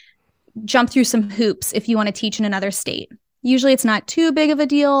to jump through some hoops if you want to teach in another state. Usually it's not too big of a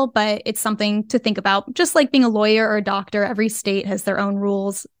deal, but it's something to think about. Just like being a lawyer or a doctor, every state has their own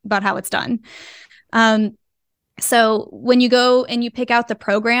rules about how it's done. So when you go and you pick out the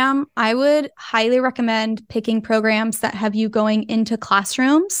program, I would highly recommend picking programs that have you going into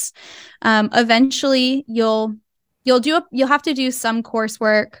classrooms. Eventually, you'll have to do some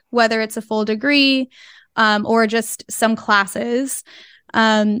coursework, whether it's a full degree or just some classes.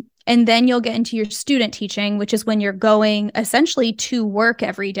 And then you'll get into your student teaching, which is when you're going essentially to work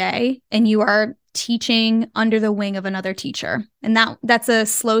every day and you are teaching under the wing of another teacher. And that's a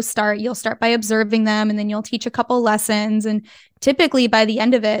slow start. You'll start by observing them, and then you'll teach a couple lessons. And typically by the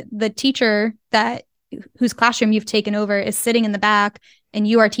end of it, the teacher whose classroom you've taken over is sitting in the back, and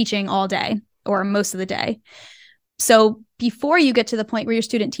you are teaching all day or most of the day. So before you get to the point where you're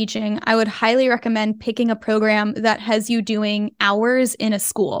student teaching, I would highly recommend picking a program that has you doing hours in a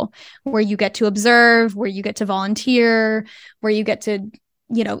school where you get to observe, where you get to volunteer, where you get to,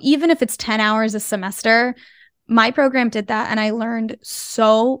 even if it's 10 hours a semester. My program did that, and I learned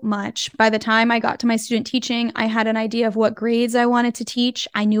so much. By the time I got to my student teaching, I had an idea of what grades I wanted to teach.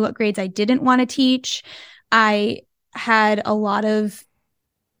 I knew what grades I didn't want to teach. I had a lot of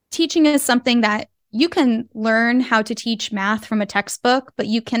teaching is something that you can learn how to teach math from a textbook, but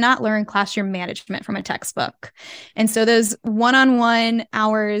you cannot learn classroom management from a textbook. And so those one-on-one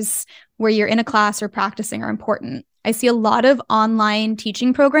hours where you're in a class or practicing are important. I see a lot of online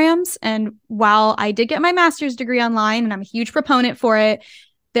teaching programs. And while I did get my master's degree online, and I'm a huge proponent for it,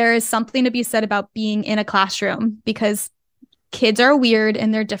 there is something to be said about being in a classroom, because kids are weird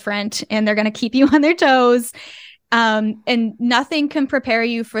and they're different and they're going to keep you on their toes. And nothing can prepare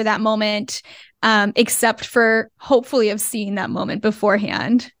you for that moment, except for hopefully of seeing that moment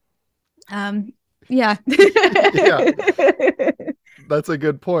beforehand. Yeah. Yeah. That's a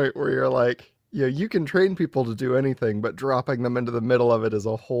good point where you're like, you can train people to do anything, but dropping them into the middle of it is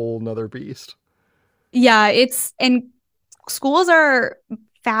a whole nother beast. Yeah, and schools are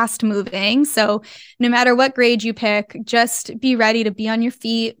fast moving. So no matter what grade you pick, just be ready to be on your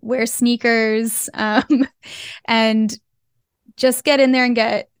feet, wear sneakers, and just get in there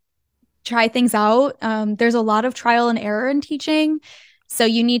and try things out. There's a lot of trial and error in teaching. So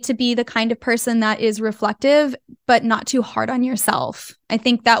you need to be the kind of person that is reflective, but not too hard on yourself. I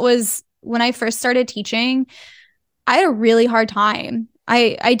think that was when I first started teaching, I had a really hard time.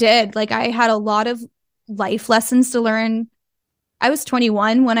 I did. I had a lot of life lessons to learn. I was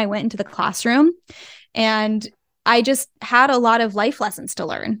 21 when I went into the classroom, and I just had a lot of life lessons to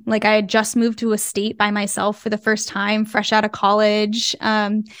learn. I had just moved to a state by myself for the first time, fresh out of college.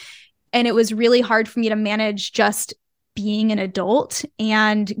 And it was really hard for me to manage just being an adult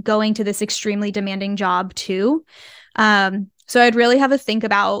and going to this extremely demanding job too. So I'd really have a think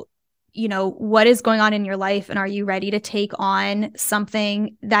about, what is going on in your life, and are you ready to take on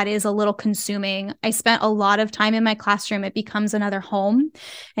something that is a little consuming? I spent a lot of time in my classroom. It becomes another home,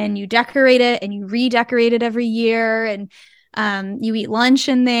 and you decorate it and you redecorate it every year, and you eat lunch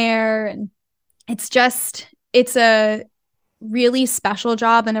in there. And it's a really special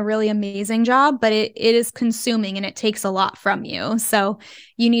job and a really amazing job, but it is consuming and it takes a lot from you. So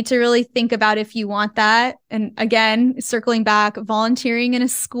you need to really think about if you want that. And again, circling back, volunteering in a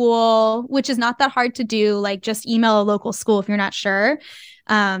school, which is not that hard to do. Just email a local school if you're not sure,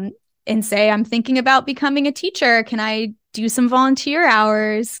 and say, I'm thinking about becoming a teacher. Can I do some volunteer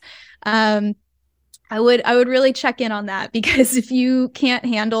hours? I would really check in on that, because if you can't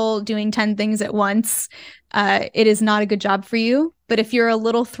handle doing 10 things at once, it is not a good job for you. But if you're a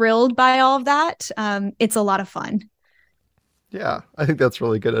little thrilled by all of that, it's a lot of fun. Yeah, I think that's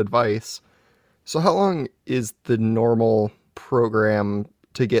really good advice. So how long is the normal program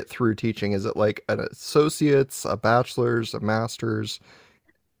to get through teaching? Is it like an associate's, a bachelor's, a master's?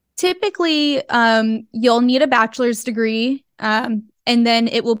 Typically, you'll need a bachelor's degree, and then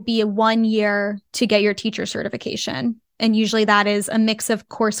it will be a 1 year to get your teacher certification. And usually that is a mix of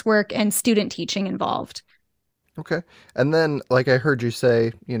coursework and student teaching involved. Okay. And then, I heard you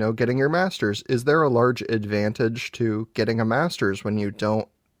say, getting your master's. Is there a large advantage to getting a master's when you don't,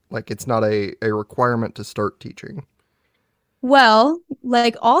 it's not a requirement to start teaching? Well,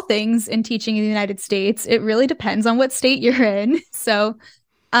 like all things in teaching in the United States, it really depends on what state you're in. So,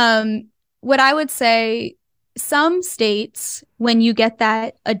 what I would say, some states, when you get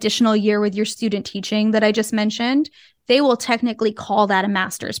that additional year with your student teaching that I just mentioned, they will technically call that a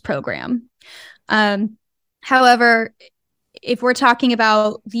master's program. However, if we're talking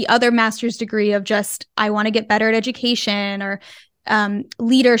about the other master's degree of just, I want to get better at education, or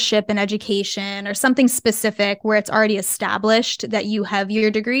leadership in education, or something specific where it's already established that you have your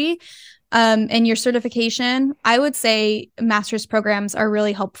degree and your certification, I would say master's programs are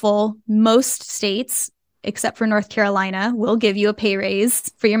really helpful. Most states, except for North Carolina, will give you a pay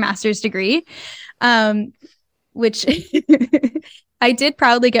raise for your master's degree, which I did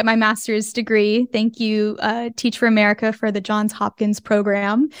proudly get my master's degree. Thank you, Teach for America, for the Johns Hopkins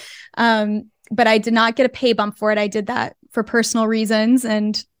program. But I did not get a pay bump for it. I did that for personal reasons,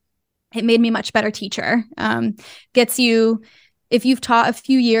 and it made me a much better teacher. Gets you if you've taught a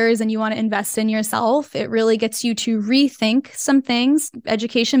few years and you want to invest in yourself, it really gets you to rethink some things.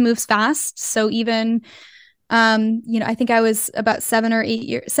 Education moves fast. So even, I think I was about 7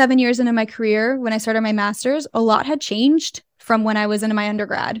 years into my career when I started my master's. A lot had changed from when I was in my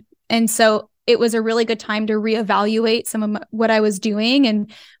undergrad. And so it was a really good time to reevaluate some of what I was doing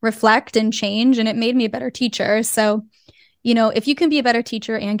and reflect and change. And it made me a better teacher. So, if you can be a better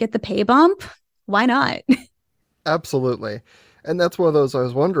teacher and get the pay bump, why not? Absolutely. And that's one of those I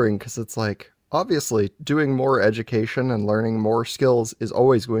was wondering, because it's like, obviously, doing more education and learning more skills is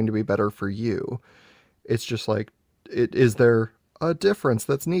always going to be better for you. It's just like, is there a difference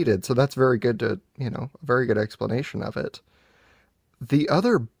that's needed? So that's very good a very good explanation of it. The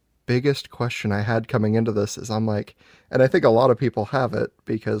other biggest question I had coming into this is I'm like, and I think a lot of people have it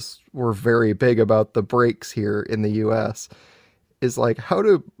because we're very big about the breaks here in the US, is like, how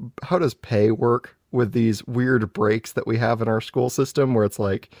does pay work with these weird breaks that we have in our school system where it's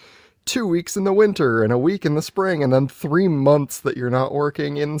like 2 weeks in the winter and a week in the spring and then 3 months that you're not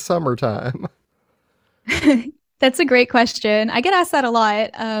working in summertime? That's a great question. I get asked that a lot.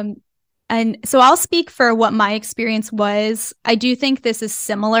 And so I'll speak for what my experience was. I do think this is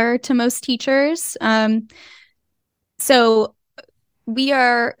similar to most teachers. So we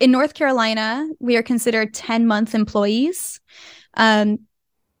are in North Carolina, we are considered 10-month employees. And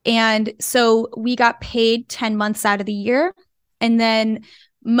so we got paid 10 months out of the year. And then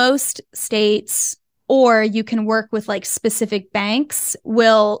most states, or you can work with like specific banks,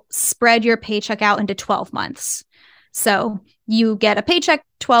 will spread your paycheck out into 12 months. So you get a paycheck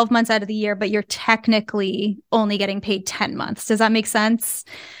 12 months out of the year, but you're technically only getting paid 10 months. Does that make sense?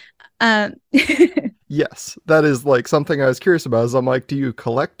 Um, Yes, that is like something I was curious about. Is I'm like, do you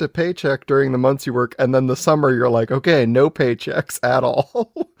collect a paycheck during the months you work, and then the summer you're like, okay, no paychecks at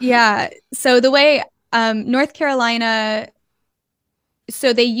all? yeah. So the way North Carolina,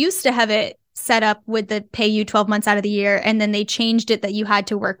 so they used to have it set up with the pay you 12 months out of the year, and then they changed it that you had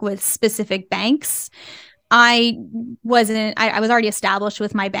to work with specific banks. I I was already established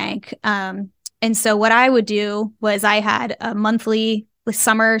with my bank. And so what I would do was I had a monthly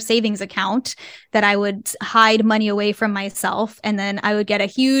summer savings account that I would hide money away from myself. And then I would get a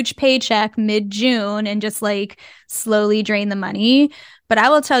huge paycheck mid-June and just like slowly drain the money. But I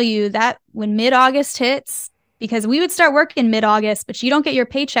will tell you that when mid-August hits, because we would start working mid-August, but you don't get your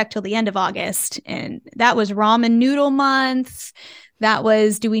paycheck till the end of August. And that was ramen noodle month. That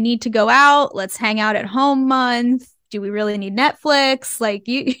was, do we need to go out? Let's hang out at home month. Do we really need Netflix? Like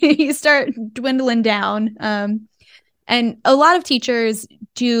you start dwindling down. And a lot of teachers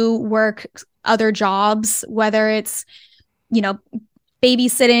do work other jobs, whether it's, you know,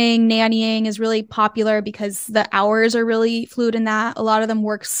 babysitting, nannying is really popular because the hours are really fluid in that. A lot of them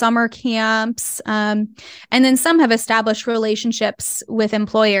work summer camps. And then some have established relationships with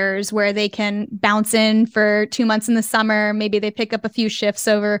employers where they can bounce in for 2 months in the summer. Maybe they pick up a few shifts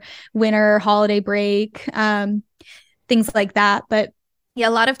over winter, holiday break, things like that. But yeah, a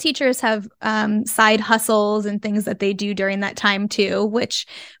lot of teachers have side hustles and things that they do during that time too, which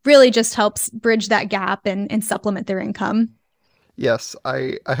really just helps bridge that gap and supplement their income. Yes,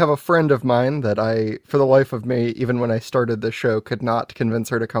 I have a friend of mine that for the life of me, even when I started this show, could not convince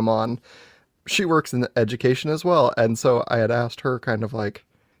her to come on. She works in education as well. And so I had asked her kind of like,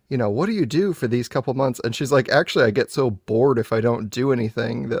 what do you do for these couple months? And she's like, actually, I get so bored if I don't do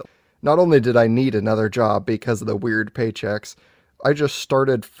anything that not only did I need another job because of the weird paychecks, I just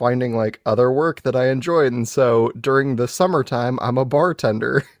started finding like other work that I enjoyed. And so during the summertime, I'm a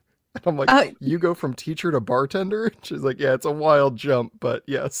bartender. And I'm like, Uh, you go from teacher to bartender? She's like, yeah, it's a wild jump, but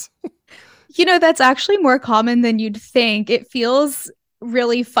yes. that's actually more common than you'd think. It feels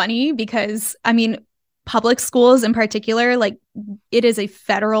really funny because, I mean, public schools in particular, like it is a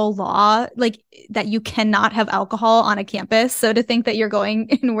federal law, like that you cannot have alcohol on a campus. So to think that you're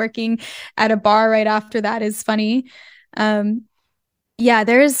going and working at a bar right after that is funny. Um, Yeah,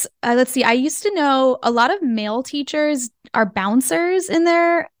 there's, let's see, I used to know a lot of male teachers are bouncers in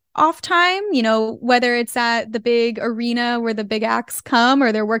their off time, whether it's at the big arena where the big acts come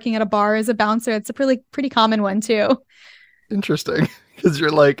or they're working at a bar as a bouncer. It's a pretty common one too. Interesting. Because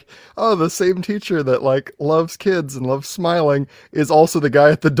you're like, oh, the same teacher that like loves kids and loves smiling is also the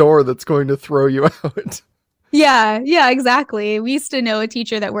guy at the door that's going to throw you out. Yeah, exactly. We used to know a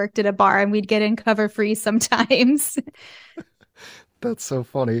teacher that worked at a bar and we'd get in cover free sometimes. That's so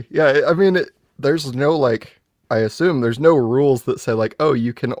funny. Yeah, I mean, there's no like, I assume there's no rules that say like, oh,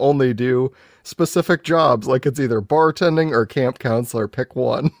 you can only do specific jobs. Like it's either bartending or camp counselor. Pick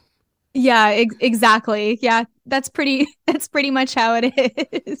one. Yeah, exactly. Yeah, that's pretty much how it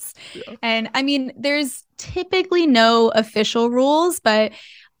is. Yeah. And I mean, there's typically no official rules, but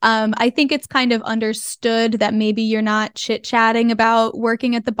I think it's kind of understood that maybe you're not chit-chatting about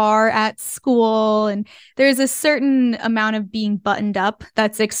working at the bar at school, and there's a certain amount of being buttoned up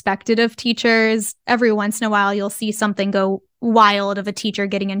that's expected of teachers. Every once in a while, you'll see something go wild of a teacher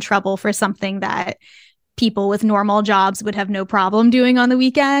getting in trouble for something that people with normal jobs would have no problem doing on the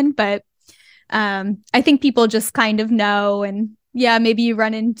weekend. But I think people just kind of know. And yeah, maybe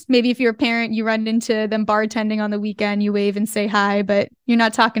if you're a parent, you run into them bartending on the weekend, you wave and say hi, but you're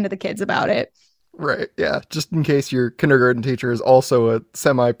not talking to the kids about it. Right. Yeah. Just in case your kindergarten teacher is also a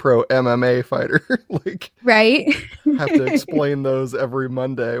semi-pro MMA fighter, like Right. have to explain those every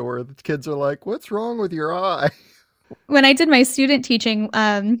Monday where the kids are like, "What's wrong with your eye?" When I did my student teaching,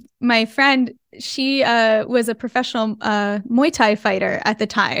 my friend, she was a professional Muay Thai fighter at the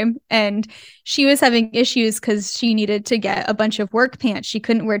time, and she was having issues because she needed to get a bunch of work pants. She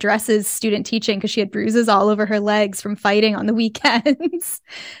couldn't wear dresses student teaching because she had bruises all over her legs from fighting on the weekends.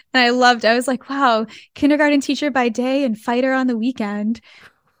 And I was like, wow, kindergarten teacher by day and fighter on the weekend.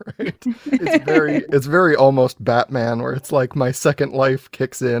 Right. It's very almost Batman where it's like my second life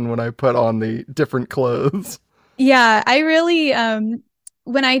kicks in when I put on the different clothes. Yeah, I really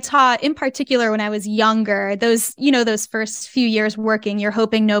when I taught in particular when I was younger, those first few years working, you're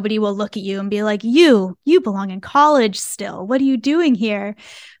hoping nobody will look at you and be like, you belong in college still. What are you doing here?"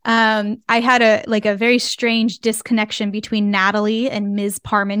 I had a very strange disconnection between Natalie and Ms.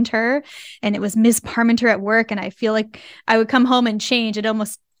 Parmenter, and it was Ms. Parmenter at work, and I feel like I would come home and change. It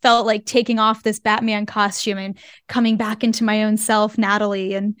almost felt like taking off this Batman costume and coming back into my own self,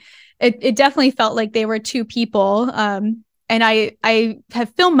 Natalie. And it definitely felt like they were two people. And I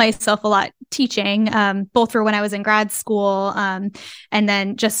have filmed myself a lot teaching, both for when I was in grad school, and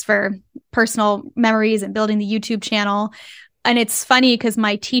then just for personal memories and building the YouTube channel. And it's funny because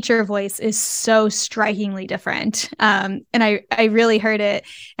my teacher voice is so strikingly different. And I really heard it.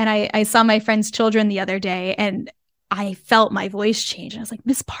 And I saw my friend's children the other day, and I felt my voice change. I was like,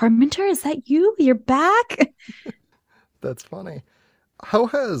 Miss Parmenter, is that you? You're back? That's funny. How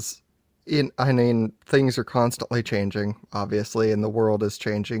has in I mean things are constantly changing obviously and the world is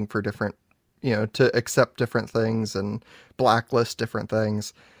changing for different to accept different things and blacklist different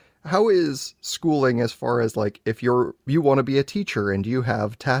things. How is schooling as far as like if you want to be a teacher and you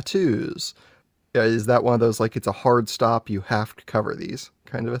have tattoos? Is that one of those like it's a hard stop, you have to cover these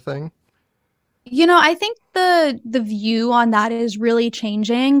kind of a thing? I think the view on that is really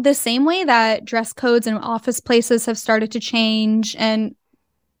changing the same way that dress codes and office places have started to change and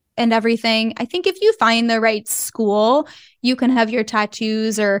everything. I think if you find the right school, you can have your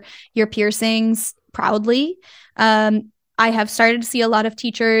tattoos or your piercings proudly. I have started to see a lot of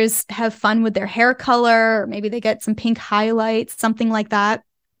teachers have fun with their hair color, or maybe they get some pink highlights, something like that.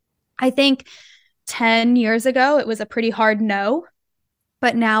 I think 10 years ago, it was a pretty hard no,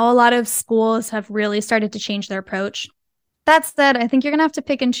 but now a lot of schools have really started to change their approach. That said, I think you're going to have to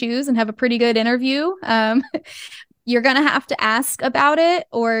pick and choose and have a pretty good interview. You're going to have to ask about it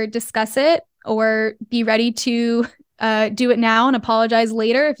or discuss it or be ready to do it now and apologize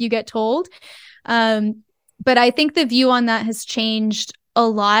later if you get told. But I think the view on that has changed a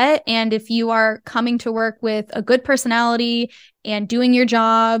lot. And if you are coming to work with a good personality and doing your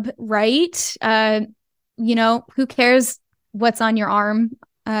job right, who cares what's on your arm?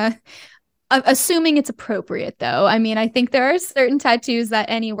 Assuming it's appropriate, though. I mean, I think there are certain tattoos that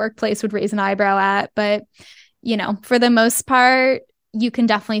any workplace would raise an eyebrow at, but for the most part, you can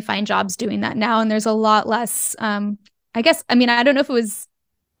definitely find jobs doing that now. And there's a lot less, I guess, I mean, I don't know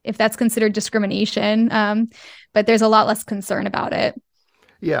if that's considered discrimination, but there's a lot less concern about it.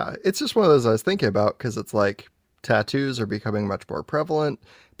 Yeah, it's just one of those I was thinking about because it's like tattoos are becoming much more prevalent.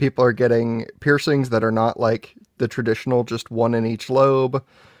 People are getting piercings that are not like the traditional, just one in each lobe.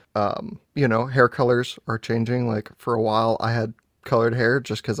 Hair colors are changing. Like for a while, I had colored hair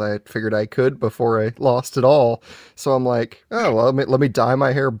just because I figured I could before I lost it all. So I'm like, oh, well, let me dye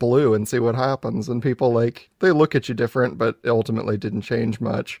my hair blue and see what happens. And people like they look at you different, but ultimately didn't change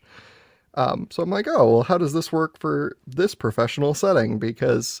much. So I'm like, oh, well, how does this work for this professional setting?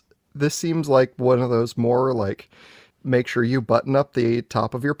 Because this seems like one of those more like make sure you button up the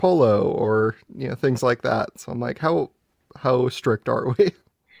top of your polo or things like that. So I'm like, how strict are we?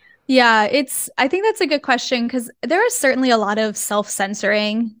 Yeah, I think that's a good question because there is certainly a lot of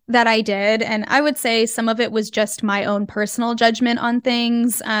self-censoring that I did. And I would say some of it was just my own personal judgment on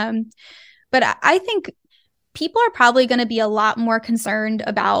things. But I think people are probably going to be a lot more concerned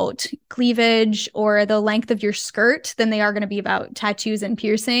about cleavage or the length of your skirt than they are going to be about tattoos and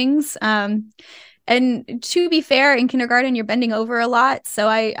piercings. And to be fair, in kindergarten, you're bending over a lot. So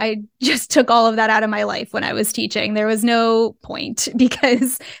I just took all of that out of my life when I was teaching. There was no point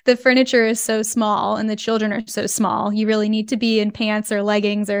because the furniture is so small and the children are so small. You really need to be in pants or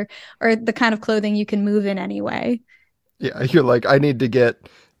leggings or the kind of clothing you can move in anyway. Yeah, you're like, I need to get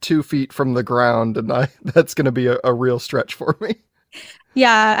 2 feet from the ground, and that's going to be a real stretch for me.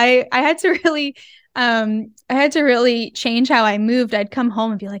 Yeah, I had to really change how I moved. I'd come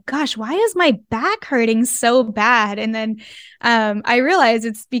home and be like, gosh, why is my back hurting so bad? And then I realized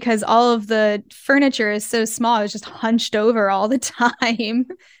it's because all of the furniture is so small. I was just hunched over all the time.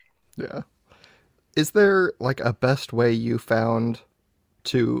 Yeah. Is there like a best way you found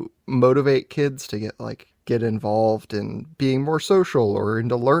to motivate kids to get involved in being more social or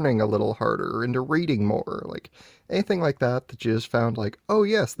into learning a little harder or into reading more? Like anything like that you just found like, oh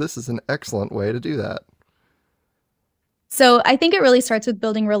yes, this is an excellent way to do that. So I think it really starts with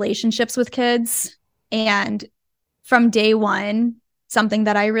building relationships with kids. And from day one, something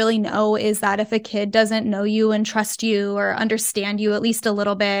that I really know is that if a kid doesn't know you and trust you or understand you at least a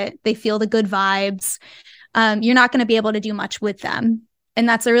little bit, they feel the good vibes, you're not going to be able to do much with them. And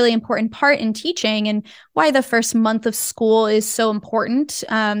that's a really important part in teaching and why the first month of school is so important.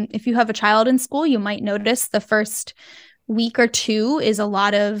 If you have a child in school, you might notice the first week or two is a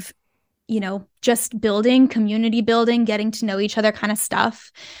lot of, just building, community building, getting to know each other kind of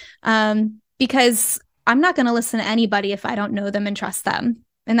stuff. Because I'm not going to listen to anybody if I don't know them and trust them.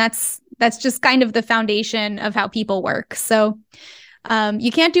 And that's just kind of the foundation of how people work. So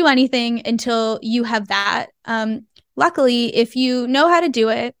you can't do anything until you have that. Luckily, if you know how to do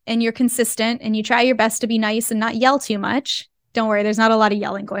it and you're consistent and you try your best to be nice and not yell too much, don't worry, there's not a lot of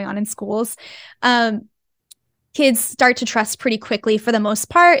yelling going on in schools. Kids start to trust pretty quickly for the most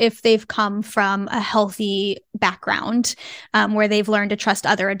part if they've come from a healthy background where they've learned to trust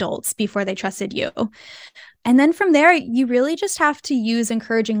other adults before they trusted you. And then from there, you really just have to use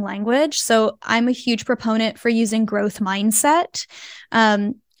encouraging language. So I'm a huge proponent for using growth mindset.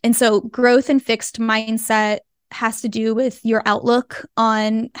 And so growth and fixed mindset has to do with your outlook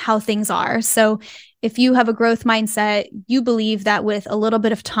on how things are. So if you have a growth mindset, you believe that with a little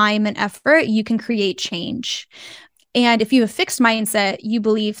bit of time and effort, you can create change. And if you have a fixed mindset, you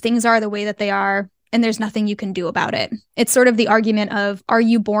believe things are the way that they are and there's nothing you can do about it. It's sort of the argument of, are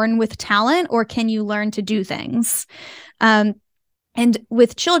you born with talent or can you learn to do things? And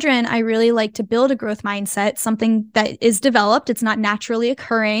with children, I really like to build a growth mindset, something that is developed. It's not naturally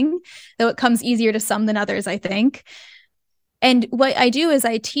occurring, though it comes easier to some than others, I think. And what I do is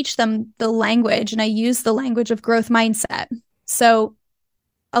I teach them the language and I use the language of growth mindset. So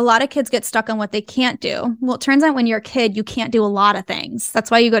a lot of kids get stuck on what they can't do. Well, it turns out when you're a kid, you can't do a lot of things. That's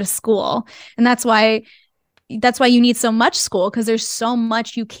why you go to school. And that's why you need so much school, because there's so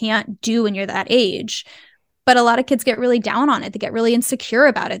much you can't do when you're that age. But a lot of kids get really down on it. They get really insecure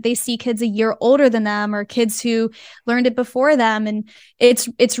about it. They see kids a year older than them or kids who learned it before them. And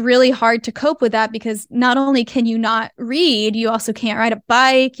it's really hard to cope with that because not only can you not read, you also can't ride a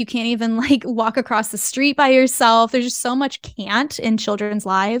bike. You can't even walk across the street by yourself. There's just so much can't in children's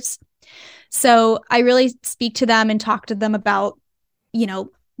lives. So I really speak to them and talk to them about,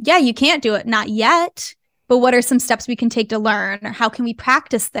 yeah, you can't do it. Not yet. But what are some steps we can take to learn, or how can we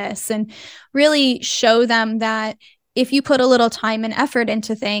practice this, and really show them that if you put a little time and effort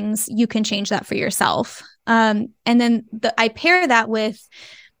into things, you can change that for yourself. And then I pair that with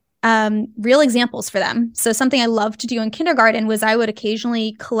real examples for them. So something I loved to do in kindergarten was I would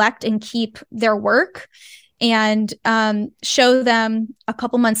occasionally collect and keep their work and show them a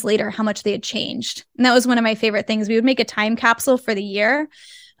couple months later how much they had changed. And that was one of my favorite things. We would make a time capsule for the year.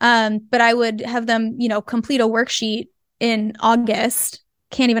 But I would have them, complete a worksheet in August,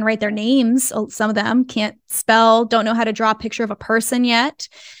 can't even write their names. Some of them can't spell, don't know how to draw a picture of a person yet.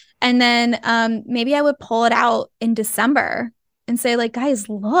 And then maybe I would pull it out in December and say, guys,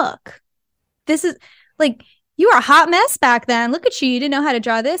 look, this is you were a hot mess back then. Look at you. You didn't know how to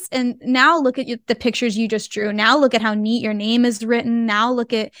draw this. And now look at the pictures you just drew. Now look at how neat your name is written. Now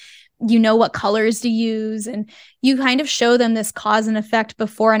look at what colors to use, and you kind of show them this cause and effect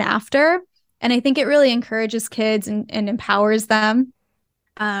before and after. And I think it really encourages kids and empowers them.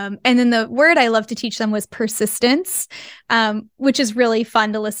 And then the word I love to teach them was persistence, which is really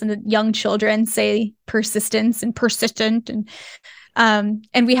fun to listen to young children say persistence and persistent.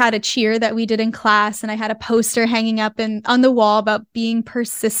 And we had a cheer that we did in class, and I had a poster hanging up on the wall about being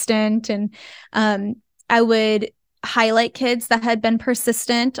persistent. And I would highlight kids that had been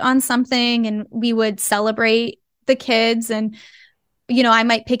persistent on something, and we would celebrate the kids. And, I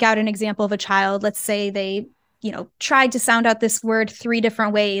might pick out an example of a child. Let's say they, tried to sound out this word 3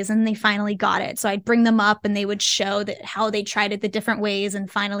 different ways and they finally got it. So I'd bring them up and they would show that how they tried it the different ways and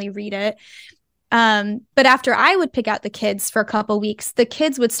finally read it. But after I would pick out the kids for a couple weeks, the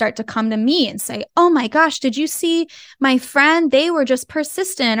kids would start to come to me and say, "Oh my gosh, did you see my friend? They were just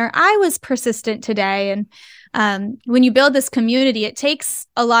persistent," or "I was persistent today." And when you build this community, it takes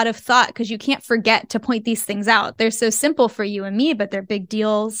a lot of thought because you can't forget to point these things out. They're so simple for you and me, but they're big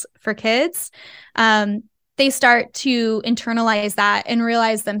deals for kids. They start to internalize that and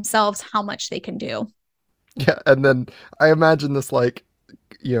realize themselves how much they can do. Yeah, and then I imagine this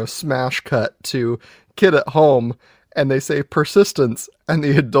smash cut to kid at home, and they say persistence, and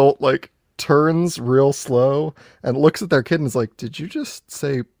the adult turns real slow and looks at their kid and is like, "Did you just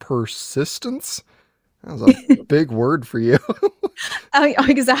say persistence? That was a big word for you." Oh,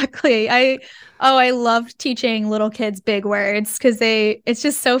 exactly. I love teaching little kids big words because it's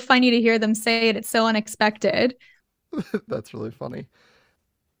just so funny to hear them say it. It's so unexpected. That's really funny.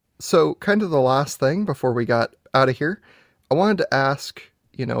 So, kind of the last thing before we got out of here, I wanted to ask,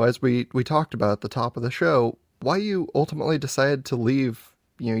 as we talked about at the top of the show, why you ultimately decided to leave,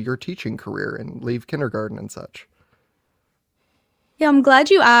 your teaching career and leave kindergarten and such. Yeah, I'm glad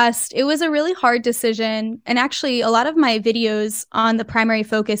you asked. It was a really hard decision. And actually, a lot of my videos on the Primary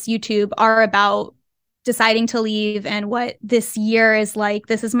Focus YouTube are about deciding to leave and what this year is like.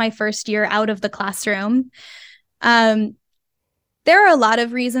 This is my first year out of the classroom. There are a lot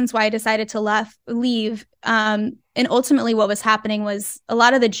of reasons why I decided to leave. And ultimately, what was happening was a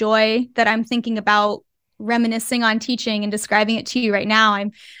lot of the joy that I'm thinking about reminiscing on teaching and describing it to you right now.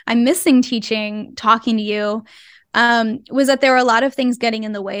 I'm missing teaching, talking to you. Was that there were a lot of things getting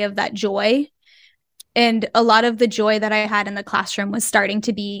in the way of that joy. And a lot of the joy that I had in the classroom was starting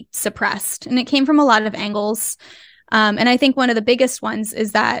to be suppressed. And it came from a lot of angles. And I think one of the biggest ones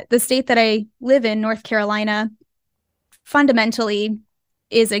is that the state that I live in, North Carolina, fundamentally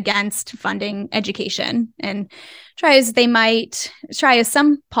is against funding education. And try as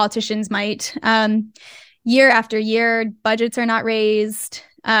some politicians might, year after year, budgets are not raised.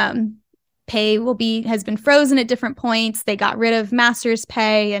 Pay has been frozen at different points. They got rid of master's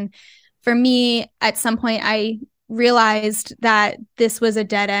pay. And for me, at some point, I realized that this was a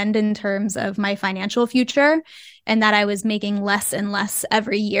dead end in terms of my financial future and that I was making less and less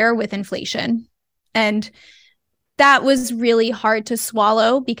every year with inflation. And that was really hard to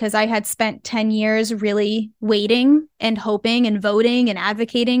swallow because I had spent 10 years really waiting and hoping and voting and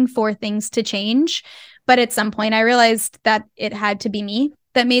advocating for things to change. But at some point, I realized that it had to be me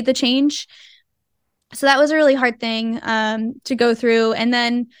that made the change. So that was a really hard thing to go through. And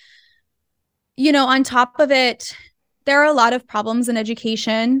then, on top of it, there are a lot of problems in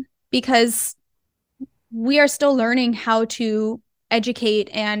education because we are still learning how to educate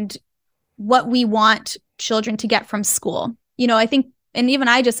and what we want children to get from school. I think, and even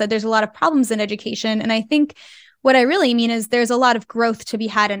I just said there's a lot of problems in education. And I think what I really mean is there's a lot of growth to be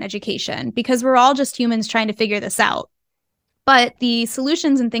had in education because we're all just humans trying to figure this out. But the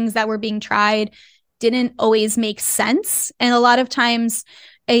solutions and things that were being tried didn't always make sense. And a lot of times,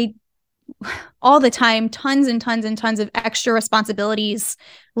 all the time, tons and tons and tons of extra responsibilities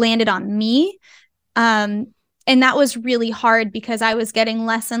landed on me. And that was really hard because I was getting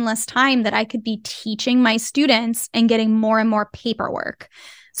less and less time that I could be teaching my students and getting more and more paperwork.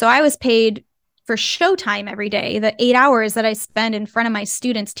 So I was paid for showtime every day, the 8 hours that I spend in front of my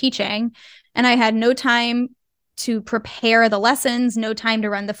students teaching. And I had no time to prepare the lessons, no time to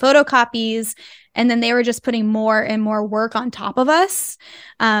run the photocopies. And then they were just putting more and more work on top of us.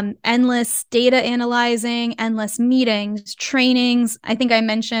 Endless data analyzing, endless meetings, trainings. I think I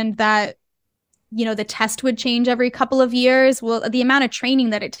mentioned that, the test would change every couple of years. Well, the amount of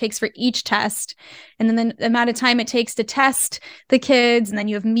training that it takes for each test, and then the amount of time it takes to test the kids, and then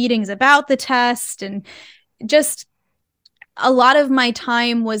you have meetings about the test, and just a lot of my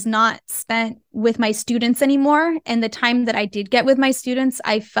time was not spent with my students anymore. And the time that I did get with my students,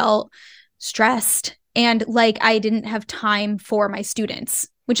 I felt stressed and like I didn't have time for my students,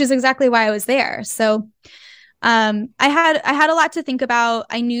 which is exactly why I was there. So I had a lot to think about.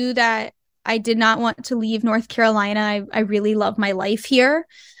 I knew that I did not want to leave North Carolina. I really love my life here.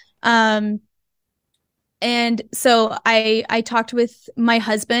 And so I talked with my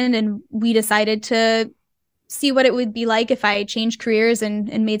husband and we decided to see what it would be like if I changed careers and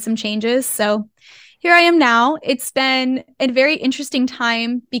made some changes. So here I am now. It's been a very interesting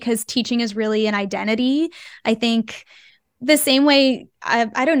time because teaching is really an identity. I think the same way,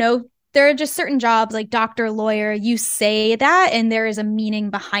 I don't know, there are just certain jobs like doctor, lawyer, you say that and there is a meaning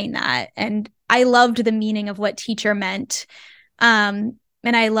behind that. And I loved the meaning of what teacher meant. And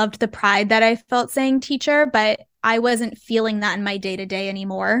I loved the pride that I felt saying teacher, but I wasn't feeling that in my day to day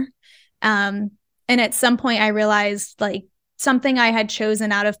anymore. And at some point I realized like something I had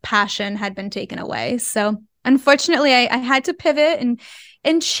chosen out of passion had been taken away. So unfortunately I had to pivot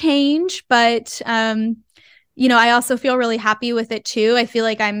and change, but I also feel really happy with it too. I feel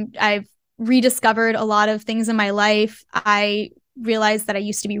like I've rediscovered a lot of things in my life. I realized that I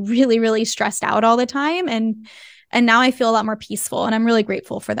used to be really, really stressed out all the time, and now I feel a lot more peaceful, and I'm really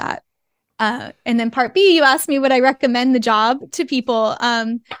grateful for that. And then part B, you asked me would I recommend the job to people.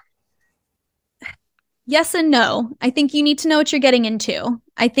 Yes and no. I think you need to know what you're getting into.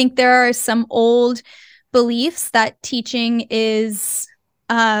 I think there are some old beliefs that teaching is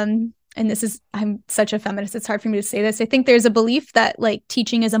and this is, I'm such a feminist, it's hard for me to say this. I think there's a belief that like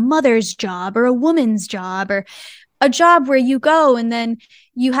teaching is a mother's job or a woman's job or a job where you go and then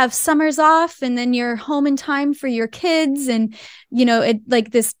you have summers off and then you're home in time for your kids, and it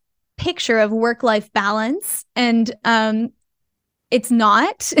like this picture of work-life balance. And it's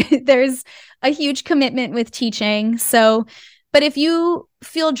not. There's a huge commitment with teaching. So, but if you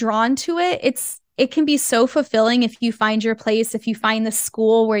feel drawn to it, it can be so fulfilling if you find your place, if you find the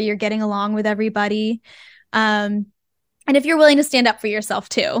school where you're getting along with everybody. And if you're willing to stand up for yourself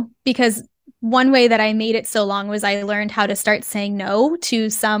too, because one way that I made it so long was I learned how to start saying no to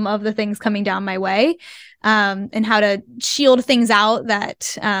some of the things coming down my way, and how to shield things out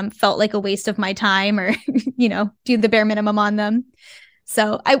that felt like a waste of my time, or, do the bare minimum on them.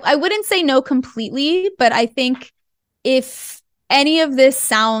 So I wouldn't say no completely, but I think if any of this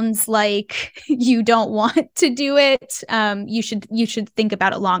sounds like you don't want to do it, you should think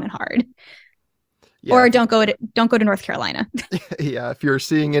about it long and hard. Yeah. Or don't go to North Carolina. Yeah, if you're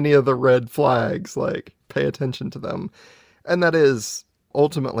seeing any of the red flags, like pay attention to them. And that is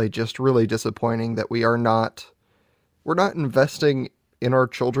ultimately just really disappointing that we're not investing in our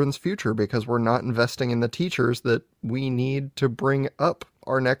children's future, because we're not investing in the teachers that we need to bring up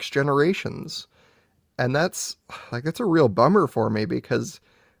our next generations. And that's a real bummer for me, because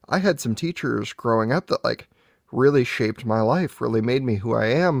I had some teachers growing up that like really shaped my life, really made me who I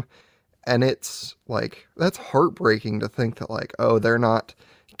am. And it's like, that's heartbreaking to think that like, oh, they're not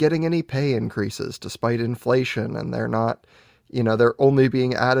getting any pay increases despite inflation, and they're not, they're only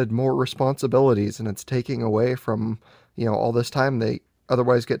being added more responsibilities, and it's taking away from, all this time they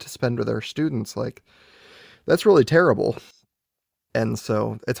otherwise get to spend with their students. Like, that's really terrible. And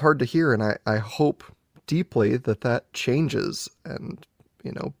so it's hard to hear, and I hope deeply that changes and,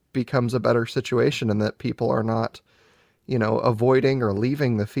 becomes a better situation, and that people are not, avoiding or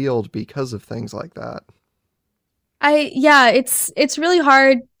leaving the field because of things like that. It's really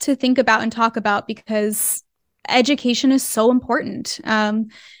hard to think about and talk about, because education is so important. And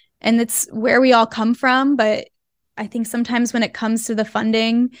it's where we all come from, but I think sometimes when it comes to the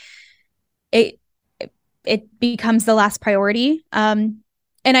funding, it becomes the last priority. And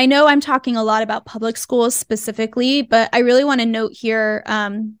I know I'm talking a lot about public schools specifically, but I really want to note here,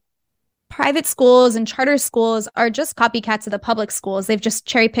 private schools and charter schools are just copycats of the public schools. They've just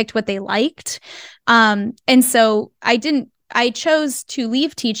cherry picked what they liked. And so I chose to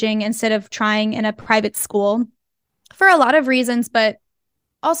leave teaching instead of trying in a private school for a lot of reasons, but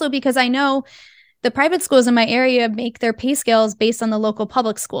also because I know the private schools in my area make their pay scales based on the local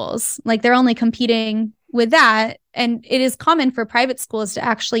public schools. Like, they're only competing with that. And it is common for private schools to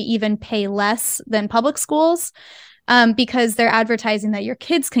actually even pay less than public schools, because they're advertising that your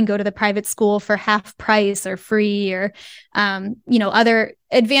kids can go to the private school for half price or free, or, other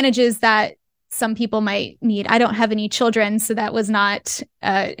advantages that some people might need. I don't have any children, so that was not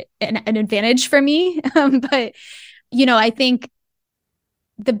an advantage for me. But, I think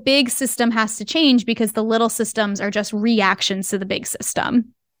the big system has to change, because the little systems are just reactions to the big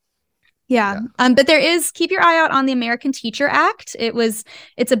system. Yeah. But keep your eye out on the American Teacher Act.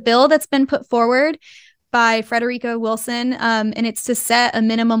 It's a bill that's been put forward by Frederica Wilson, and it's to set a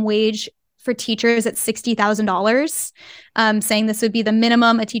minimum wage for teachers at $60,000, saying this would be the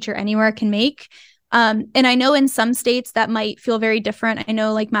minimum a teacher anywhere can make. And I know in some states that might feel very different. I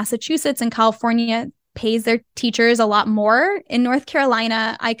know like Massachusetts and California pays their teachers a lot more. In North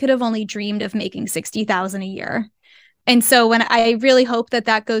Carolina, I could have only dreamed of making $60,000 a year. And so when I really hope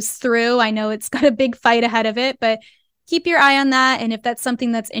that goes through, I know it's got a big fight ahead of it, but keep your eye on that. And if that's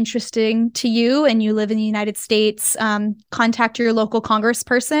something that's interesting to you and you live in the United States, contact your local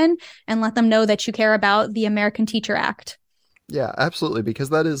congressperson and let them know that you care about the American Teacher Act. Yeah, absolutely.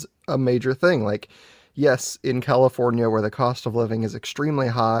 Because that is a major thing. Like, yes, in California, where the cost of living is extremely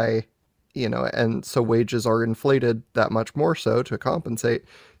high, and so wages are inflated that much more so to compensate.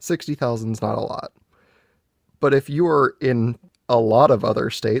 60,000 is not a lot. But if you are in a lot of other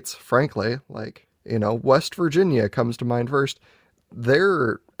states, frankly, like, West Virginia comes to mind first,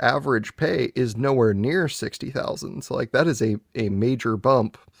 their average pay is nowhere near 60,000. So like that is a major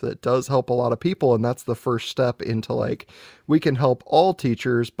bump that does help a lot of people. And that's the first step into like, we can help all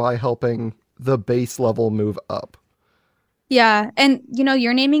teachers by helping the base level move up. Yeah. And,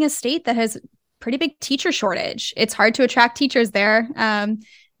 you're naming a state that has pretty big teacher shortage. It's hard to attract teachers there,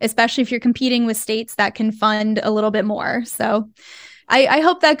 especially if you're competing with states that can fund a little bit more. So I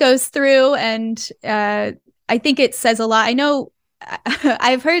hope that goes through. And I think it says a lot. I know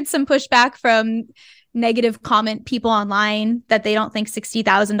I've heard some pushback from negative comment people online that they don't think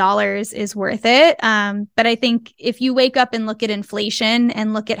 $60,000 is worth it. But I think if you wake up and look at inflation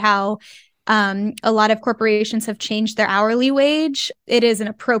and look at how a lot of corporations have changed their hourly wage, it is an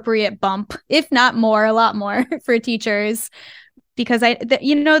appropriate bump, if not more, a lot more for teachers. Because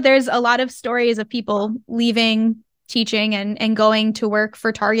there's a lot of stories of people leaving teaching and going to work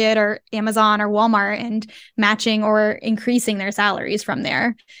for Target or Amazon or Walmart and matching or increasing their salaries from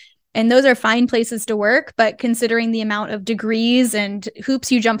there. And those are fine places to work, but considering the amount of degrees and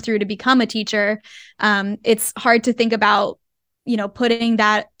hoops you jump through to become a teacher, it's hard to think about, putting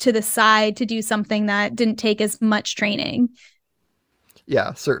that to the side to do something that didn't take as much training.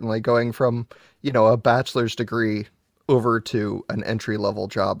 Yeah, certainly going from, a bachelor's degree over to an entry-level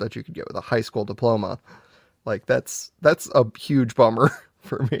job that you could get with a high school diploma. Like that's a huge bummer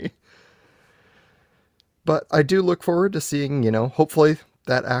for me. But I do look forward to seeing, hopefully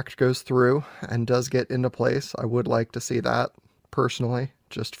that act goes through and does get into place. I would like to see that personally,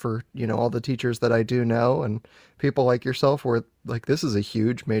 just for, all the teachers that I do know and people like yourself where like this is a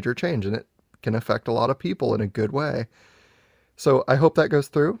huge major change and it can affect a lot of people in a good way. So I hope that goes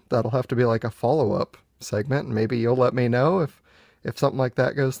through. That'll have to be like a follow-up segment. And maybe you'll let me know if something like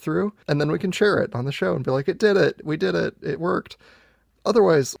that goes through, and then we can share it on the show and be like, it did it. We did it. It worked.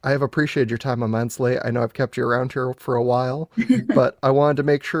 Otherwise, I have appreciated your time immensely. I know I've kept you around here for a while, but I wanted to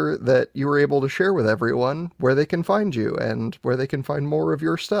make sure that you were able to share with everyone where they can find you and where they can find more of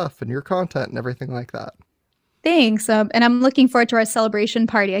your stuff and your content and everything like that. Thanks. And I'm looking forward to our celebration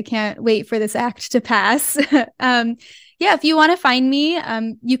party. I can't wait for this act to pass. Yeah, if you want to find me,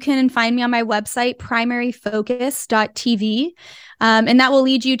 you can find me on my website, primaryfocus.tv. And that will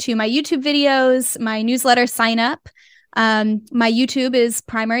lead you to my YouTube videos, my newsletter sign up. My YouTube is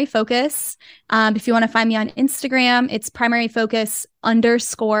Primary Focus. If you want to find me on Instagram, it's Primary Focus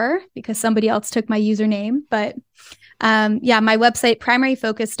 _ because somebody else took my username. But my website,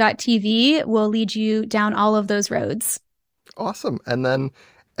 primaryfocus.tv, will lead you down all of those roads. Awesome. And then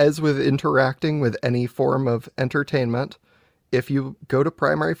as with interacting with any form of entertainment, if you go to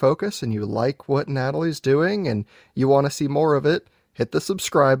Primary Focus and you like what Natalie's doing and you want to see more of it, hit the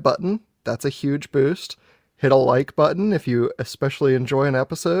subscribe button. That's a huge boost. Hit a like button if you especially enjoy an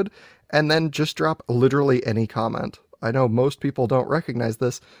episode, and then just drop literally any comment. I know most people don't recognize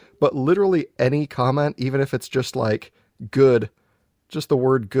this, but literally any comment, even if it's just like good, just the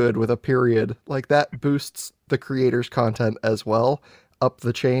word good with a period, like that boosts the creator's content as well, up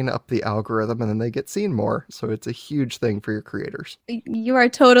the chain, up the algorithm, and then they get seen more. So it's a huge thing for your creators. You are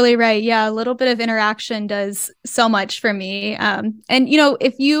totally right. Yeah, a little bit of interaction does so much for me. And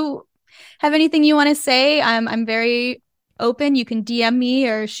if you have anything you want to say, I'm very open. You can DM me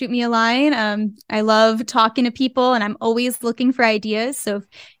or shoot me a line. I love talking to people and I'm always looking for ideas. So if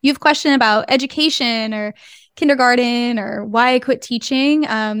you have a question about education or kindergarten or why I quit teaching,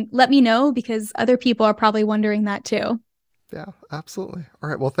 let me know because other people are probably wondering that too. Yeah, absolutely. All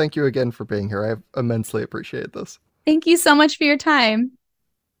right. Well, thank you again for being here. I immensely appreciate this. Thank you so much for your time.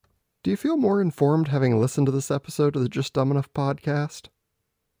 Do you feel more informed having listened to this episode of the Just Dumb Enough podcast?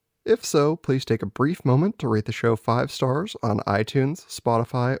 If so, please take a brief moment to rate the show 5 stars on iTunes,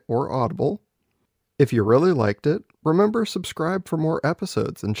 Spotify, or Audible. If you really liked it, remember to subscribe for more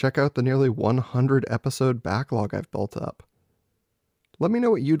episodes and check out the nearly 100 episode backlog I've built up. Let me know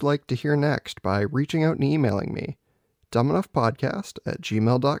what you'd like to hear next by reaching out and emailing me,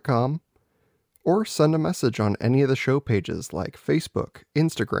 dumbenoughpodcast@gmail.com, or send a message on any of the show pages like Facebook,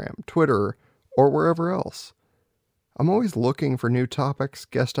 Instagram, Twitter, or wherever else. I'm always looking for new topics,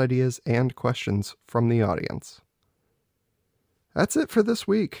 guest ideas, and questions from the audience. That's it for this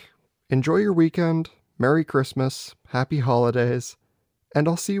week. Enjoy your weekend, Merry Christmas, Happy Holidays, and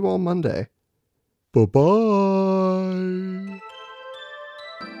I'll see you all Monday. Bye-bye!